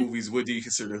 Like, what movies, what do you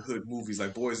consider hood movies?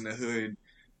 Like, Boys in the Hood,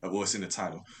 well, it's in the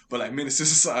title. But, like, Menace to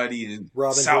Society and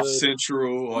Robin South Hood.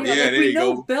 Central. Or, Yeah, like there you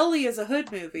go. Belly is a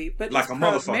hood movie, but Like it's a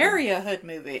Proud motherfucker. Mary a hood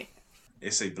movie.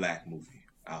 It's a black movie.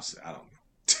 I'll say, I don't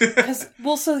know.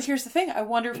 Well, so here's the thing. I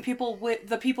wonder if the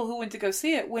people who went to go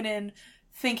see it went in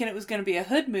thinking it was going to be a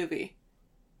hood movie.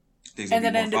 And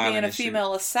then ended up being a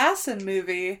female assassin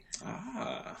movie.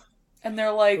 And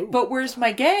they're like, but where's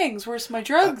my gangs? Where's my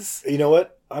drugs? You know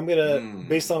what? I'm going to,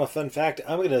 based on a fun fact,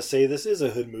 I'm going to say this is a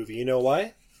hood movie. You know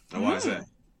why? Why is that?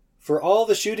 For all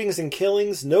the shootings and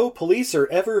killings, no police are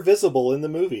ever visible in the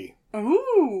movie.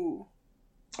 Ooh.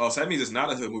 Oh, so that means it's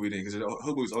not a hood movie then, because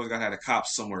hood movies always got to have the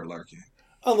cops somewhere lurking.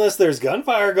 Unless there's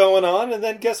gunfire going on, and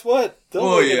then guess what?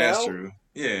 They'll make it that's out. true.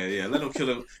 Yeah. Let them kill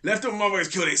them. Let them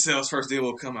motherfuckers kill themselves first, then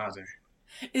we'll come out there.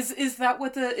 Is that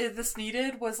what this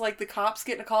needed? Was like the cops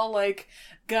getting a call like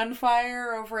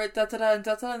gunfire over at da-da-da and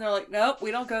da-da, and they're like, nope,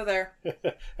 we don't go there.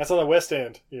 That's on the West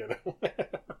End, you know.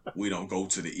 We don't go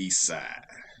to the East Side.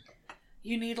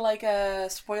 You need like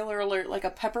a spoiler alert, like a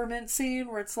Peppermint scene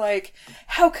where it's like,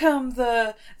 how come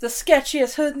the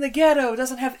sketchiest hood in the ghetto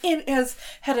doesn't have has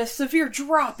had a severe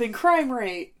drop in crime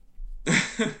rate?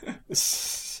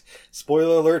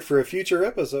 Spoiler alert for a future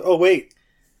episode. Oh wait,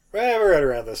 we're right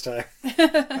around this time.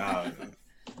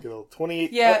 Good old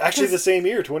 28. Yeah, actually the same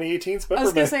year, 2018's Peppermint. I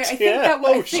was gonna say, I think that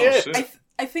was.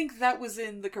 I think that was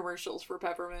in the commercials for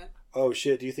Peppermint. Oh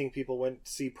shit! Do you think people went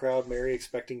to see Proud Mary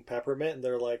expecting Peppermint, and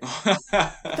they're like, "What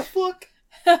the fuck?"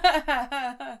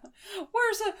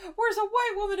 Where's a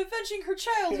white woman avenging her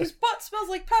child whose butt smells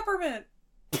like peppermint?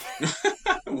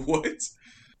 What?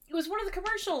 It was one of the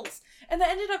commercials, and that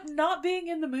ended up not being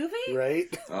in the movie. Right?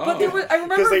 But there was, I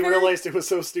remember because they realized it was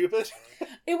so stupid.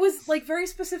 It was like very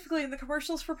specifically in the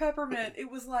commercials for Peppermint.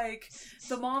 It was like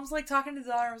the mom's like talking to the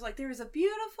daughter. It was like, there was a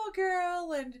beautiful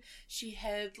girl, and she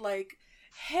had like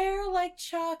hair like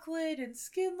chocolate and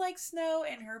skin like snow,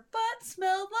 and her butt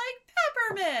smelled like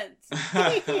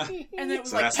peppermint. And then it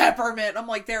was like peppermint. I'm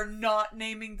like, they're not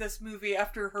naming this movie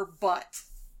after her butt.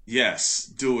 Yes,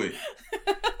 do it.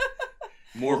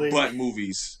 More butt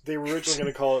movies. They were originally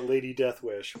going to call it Lady Death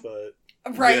Wish, but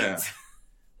right, yeah.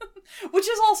 Which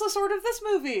is also sort of this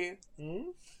movie.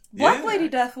 Black Lady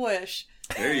Death Wish.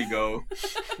 There you go.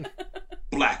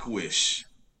 Black Wish.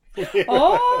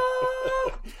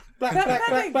 Oh,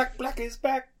 Black is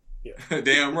back. Yeah.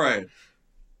 Damn right.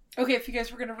 Okay, if you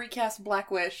guys were going to recast Black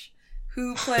Wish,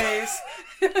 who plays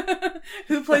Angela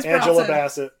Bronson?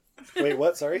 Bassett. Wait,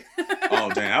 what? Sorry.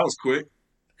 Oh damn, that was quick.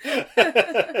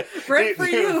 Brent, for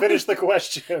you. Finish the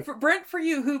question. Brent, for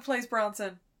you, who plays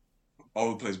Bronson? Oh,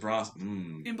 who plays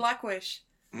Bronson? In Black Wish.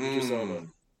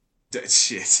 That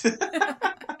shit.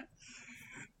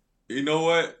 You know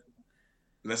what?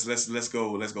 Let's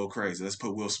go crazy. Let's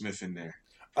put Will Smith in there.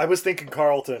 I was thinking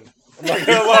Carlton. I'm not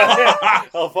gonna lie.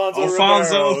 Alfonso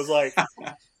Ribeiro was like,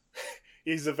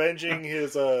 he's avenging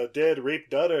his dead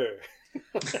raped daughter.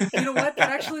 You know what? That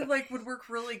actually would work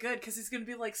really good because he's gonna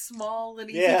be small and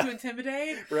easy to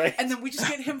intimidate, right? And then we just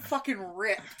get him fucking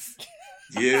ripped.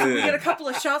 Yeah, we get a couple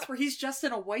of shots where he's just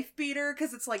in a wife beater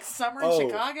because it's summer in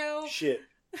Chicago. Shit,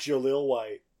 Jaleel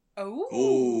White.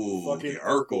 Oh, fucking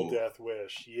Urkel. Death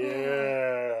Wish.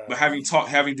 Yeah. But having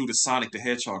do the Sonic the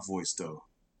Hedgehog voice though.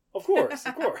 Of course.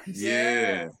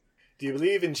 Yeah. Do you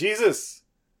believe in Jesus?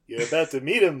 You're about to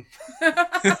meet him.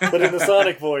 But in the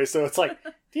Sonic voice, so it's like,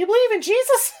 do you believe in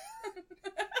Jesus?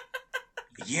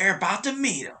 You're about to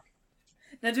meet him.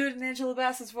 Now do it in Angela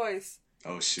Bassett's voice.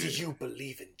 Oh shit. Do you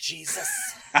believe in Jesus?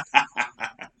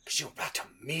 Because you're about to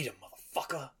meet him,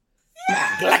 motherfucker.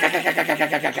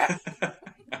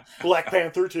 Black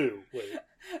Panther 2. Wait.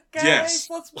 Guys, yes.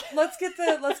 let's get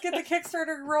the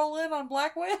Kickstarter rolling on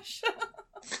Black Wish.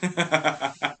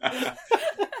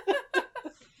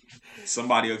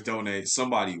 Somebody will donate.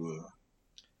 Somebody will.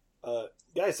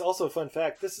 Guys, also fun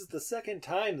fact, this is the second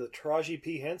time that Taraji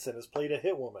P. Henson has played a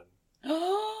hit woman.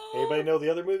 Anybody know the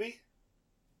other movie?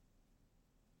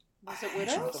 Was it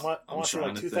Widows? I want to say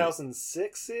like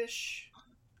 2006-ish.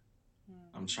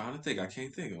 I'm trying to think. I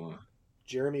can't think of one.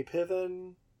 Jeremy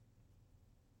Piven.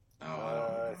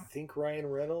 I think Ryan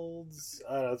Reynolds.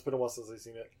 I don't know. It's been a while since I've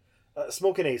seen it.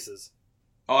 Smoking Aces.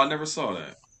 Oh, I never saw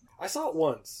that. I saw it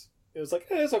once. It was like,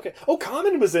 it's okay. Oh,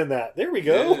 Common was in that. There we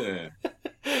go. Yeah.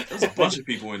 There's a bunch of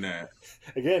people in that.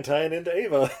 Again, tying into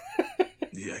Ava.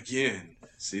 Yeah, again.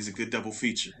 See, it's a good double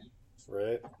feature.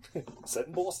 Right. Set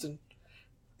in Boston.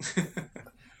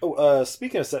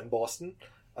 Speaking of set in Boston,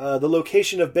 the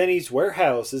location of Benny's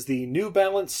warehouse is the New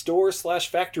Balance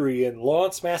store/factory in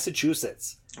Lawrence,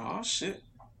 Massachusetts. Oh, shit.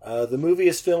 The movie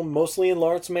is filmed mostly in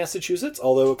Lawrence, Massachusetts,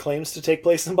 although it claims to take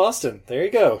place in Boston. There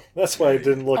you go. That's why it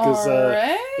didn't look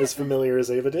as familiar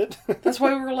as Ava did. That's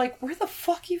why we were like, where the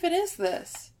fuck even is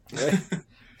this? Right?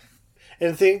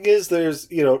 And the thing is, there's,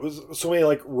 so many,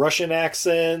 like, Russian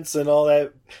accents and all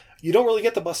that. You don't really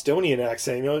get the Bostonian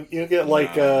accent. You don't get,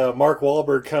 like, Mark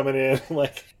Wahlberg coming in,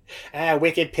 like,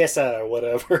 wicked pissa, or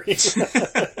whatever.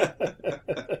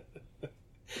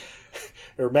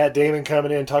 Or Matt Damon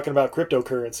coming in talking about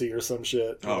cryptocurrency or some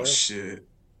shit. Oh, shit.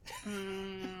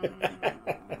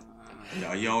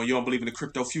 No, you don't believe in the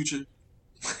crypto future?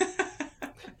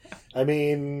 I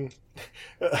mean,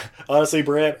 honestly,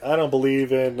 Brent, I don't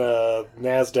believe in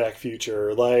NASDAQ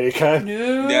future. Like, I'm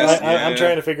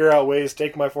trying to figure out ways to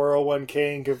take my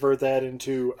 401k and convert that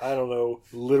into, I don't know,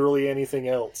 literally anything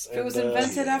else. If it was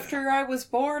invented after I was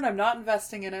born, I'm not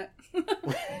investing in it.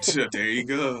 There you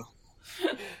go.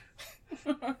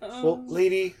 Well,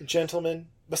 lady, gentlemen,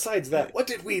 besides that, what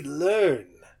did we learn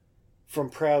from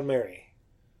Proud Mary?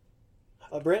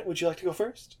 Brent, would you like to go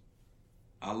first?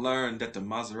 I learned that the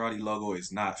Maserati logo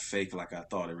is not fake like I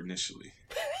thought initially.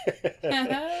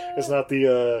 It's not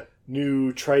the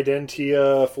new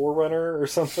Tridentia Forerunner or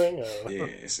something? Yeah,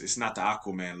 it's not the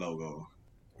Aquaman logo.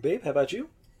 Babe, how about you?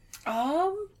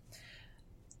 I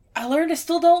learned I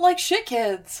still don't like shit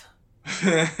kids.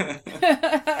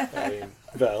 I mean,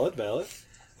 valid.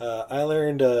 I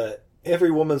learned every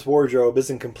woman's wardrobe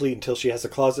isn't complete until she has a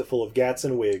closet full of gats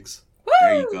and wigs. Woo!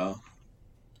 There you go.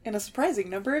 And a surprising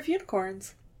number of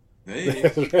unicorns. Hey.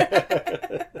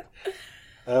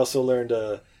 I also learned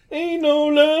ain't no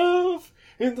love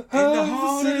in the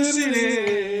heart of the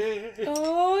city.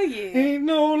 Oh, yeah. Ain't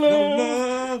no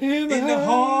love in the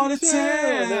heart of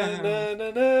town.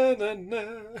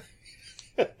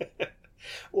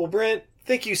 Well, Brent,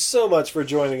 thank you so much for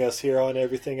joining us here on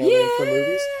Everything I Learned from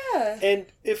Movies. And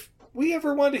if we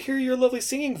ever wanted to hear your lovely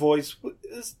singing voice,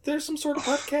 is there some sort of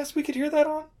podcast we could hear that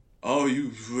on? Oh,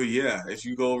 yeah. If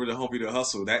you go over to Home Video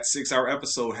Hustle, that 6-hour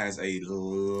episode has a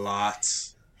lot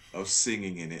of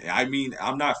singing in it. I mean,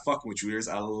 I'm not fucking with you. There's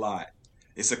a lot.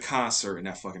 It's a concert in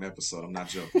that fucking episode. I'm not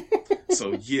joking.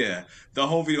 So, yeah. The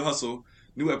Home Video Hustle,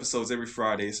 new episodes every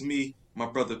Friday. It's me, my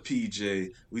brother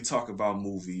PJ. We talk about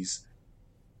movies.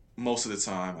 Most of the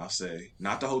time, I'll say.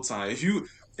 Not the whole time. If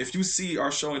you see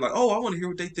our show and like, oh, I want to hear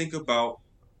what they think about,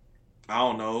 I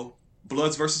don't know,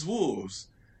 Bloods versus Wolves.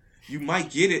 You might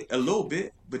get it a little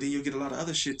bit, but then you'll get a lot of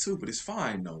other shit too. But it's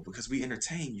fine though, because we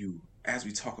entertain you as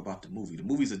we talk about the movie. The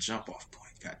movie's a jump off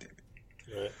point, goddammit.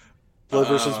 Right. Blood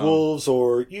versus Wolves,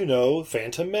 or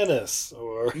Phantom Menace,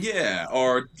 or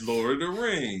or Lord of the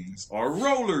Rings, or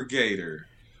Roller Gator,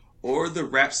 or the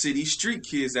Rap City Street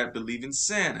Kids that believe in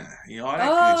Santa. All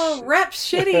that good shit. Rap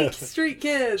Shitty Street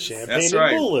Kids. Champagne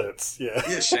and Bullets.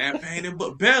 Yeah, Champagne and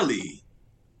Belly.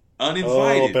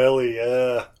 Uninvited. Oh, Belly,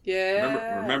 yeah.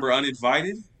 Yeah. Remember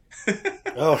Uninvited?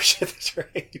 Oh, shit, that's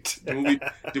right.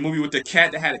 The movie with the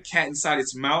cat that had a cat inside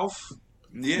its mouth?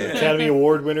 Yeah. The Academy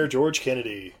Award winner, George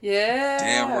Kennedy. Yeah.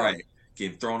 Damn right.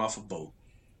 Getting thrown off a boat.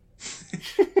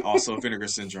 Also, Vinegar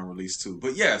Syndrome released too.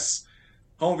 But yes,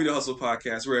 Home Video Hustle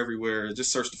Podcast. We're everywhere.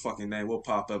 Just search the fucking name. We'll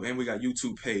pop up. And we got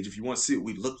YouTube page. If you want to see what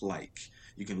we look like,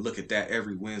 You can look at that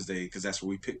every Wednesday because that's where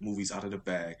we pick movies out of the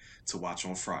bag to watch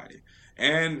on Friday.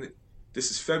 And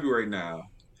this is February now,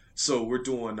 so we're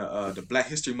doing the Black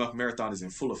History Month Marathon is in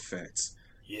full effect.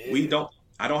 Yeah.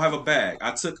 I don't have a bag.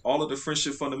 I took all of the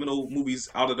Friendship Fundamental movies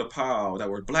out of the pile that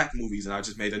were black movies, and I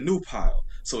just made a new pile.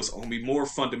 So it's going to be more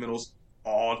fundamentals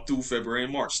all through February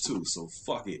and March, too. So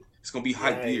fuck it. It's going to be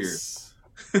hype year.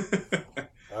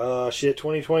 Oh, shit.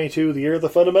 2022, the year of the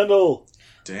fundamental.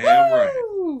 Damn right.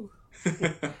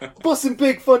 Busting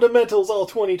big fundamentals all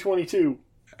 2022.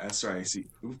 That's right. See,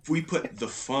 we put the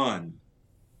fun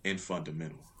in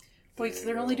fundamental. Wait, so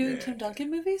they're only doing Tim Duncan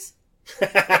movies?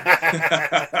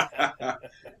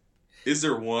 Is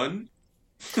there one?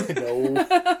 No.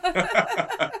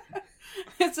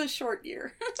 It's a short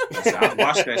year. I'll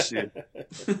watch that shit.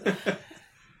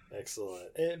 Excellent.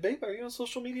 And babe, are you on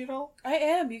social media at all? I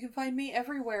am. You can find me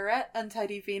everywhere at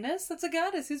Untidy Venus. That's a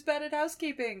goddess who's bad at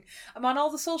housekeeping. I'm on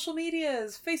all the social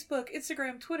medias, Facebook,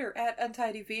 Instagram, Twitter at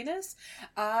Untidy Venus.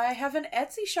 I have an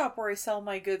Etsy shop where I sell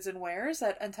my goods and wares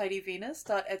at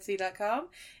untidyvenus.etsy.com.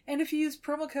 And if you use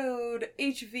promo code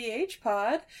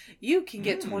HVHPod, you can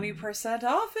get 20%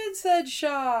 off in said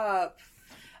shop.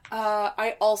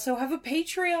 I also have a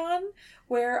Patreon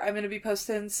where I'm going to be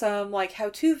posting some like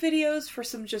how-to videos for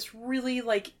some just really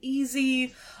like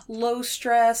easy,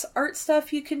 low-stress art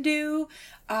stuff you can do.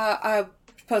 I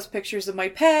post pictures of my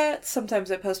pets.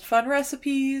 Sometimes I post fun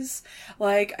recipes.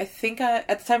 Like I think at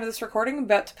the time of this recording, I'm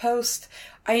about to post.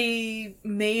 I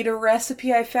made a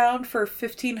recipe I found for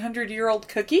 1,500-year-old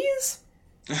cookies,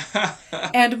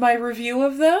 and my review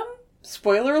of them.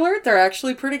 Spoiler alert, they're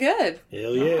actually pretty good.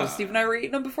 Hell yeah. Steve and I were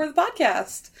eating them before the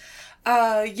podcast.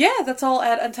 Yeah, that's all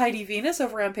at Untidy Venus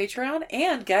over on Patreon.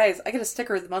 And guys, I get a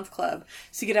Sticker of the Month Club.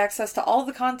 So you get access to all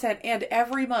the content, and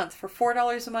every month for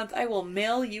 $4 a month, I will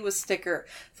mail you a sticker.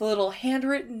 It's a little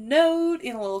handwritten note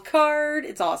in a little card.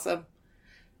 It's awesome.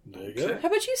 There you go. How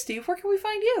about you, Steve? Where can we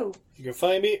find you? You can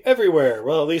find me everywhere.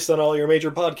 Well, at least on all your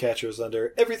major podcatchers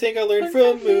under Everything I Learned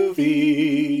from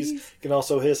Movies. You can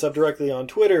also hit us up directly on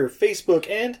Twitter, Facebook,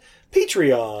 and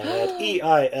Patreon at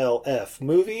EILF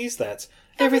Movies. That's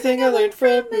Everything I Learned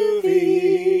from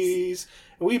Movies.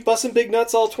 And we busting big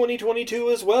nuts all 2022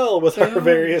 as well with our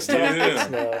various topics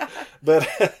now. But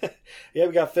yeah,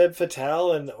 we got Femme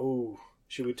Fatale, and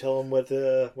should we tell them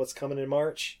what's coming in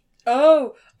March?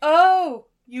 Oh!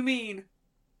 You mean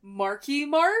Marky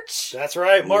March? That's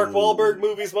right, Mark Wahlberg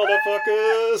movies,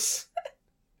 motherfuckers.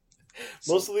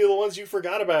 Mostly the ones you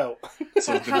forgot about.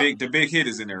 So the big hit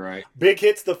is in there, right? Big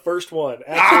Hit's the first one.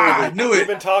 Absolutely. I knew it. We've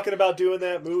been talking about doing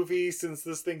that movie since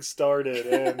this thing started,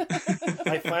 and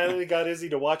I finally got Izzy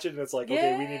to watch it, and it's like,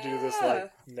 okay, we need to do this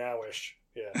like nowish.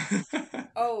 Yeah.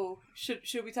 Oh,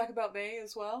 should we talk about May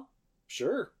as well?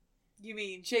 Sure. You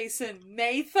mean Jason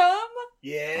Matham?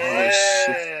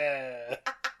 Yeah.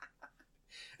 Oh,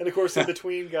 and of course, in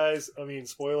between, guys, I mean,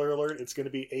 spoiler alert, it's going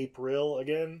to be April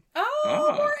again.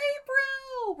 Oh, more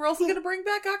April! We're also going to bring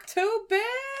back October!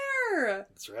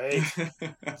 That's right.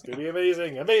 It's going to be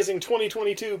amazing. Amazing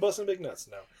 2022, busting big nuts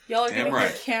now. Y'all are going to hear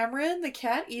Cameron, the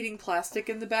cat, eating plastic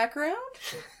in the background?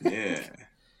 Yeah.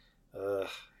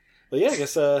 But yeah, I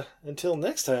guess until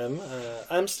next time,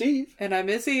 I'm Steve. And I'm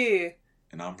Izzy.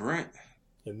 And I'm Brent.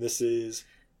 And this is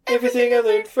Everything I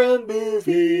Learned from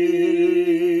Movies.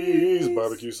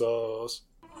 Barbecue sauce.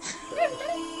 Have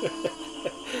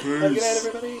a good night,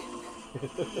 everybody.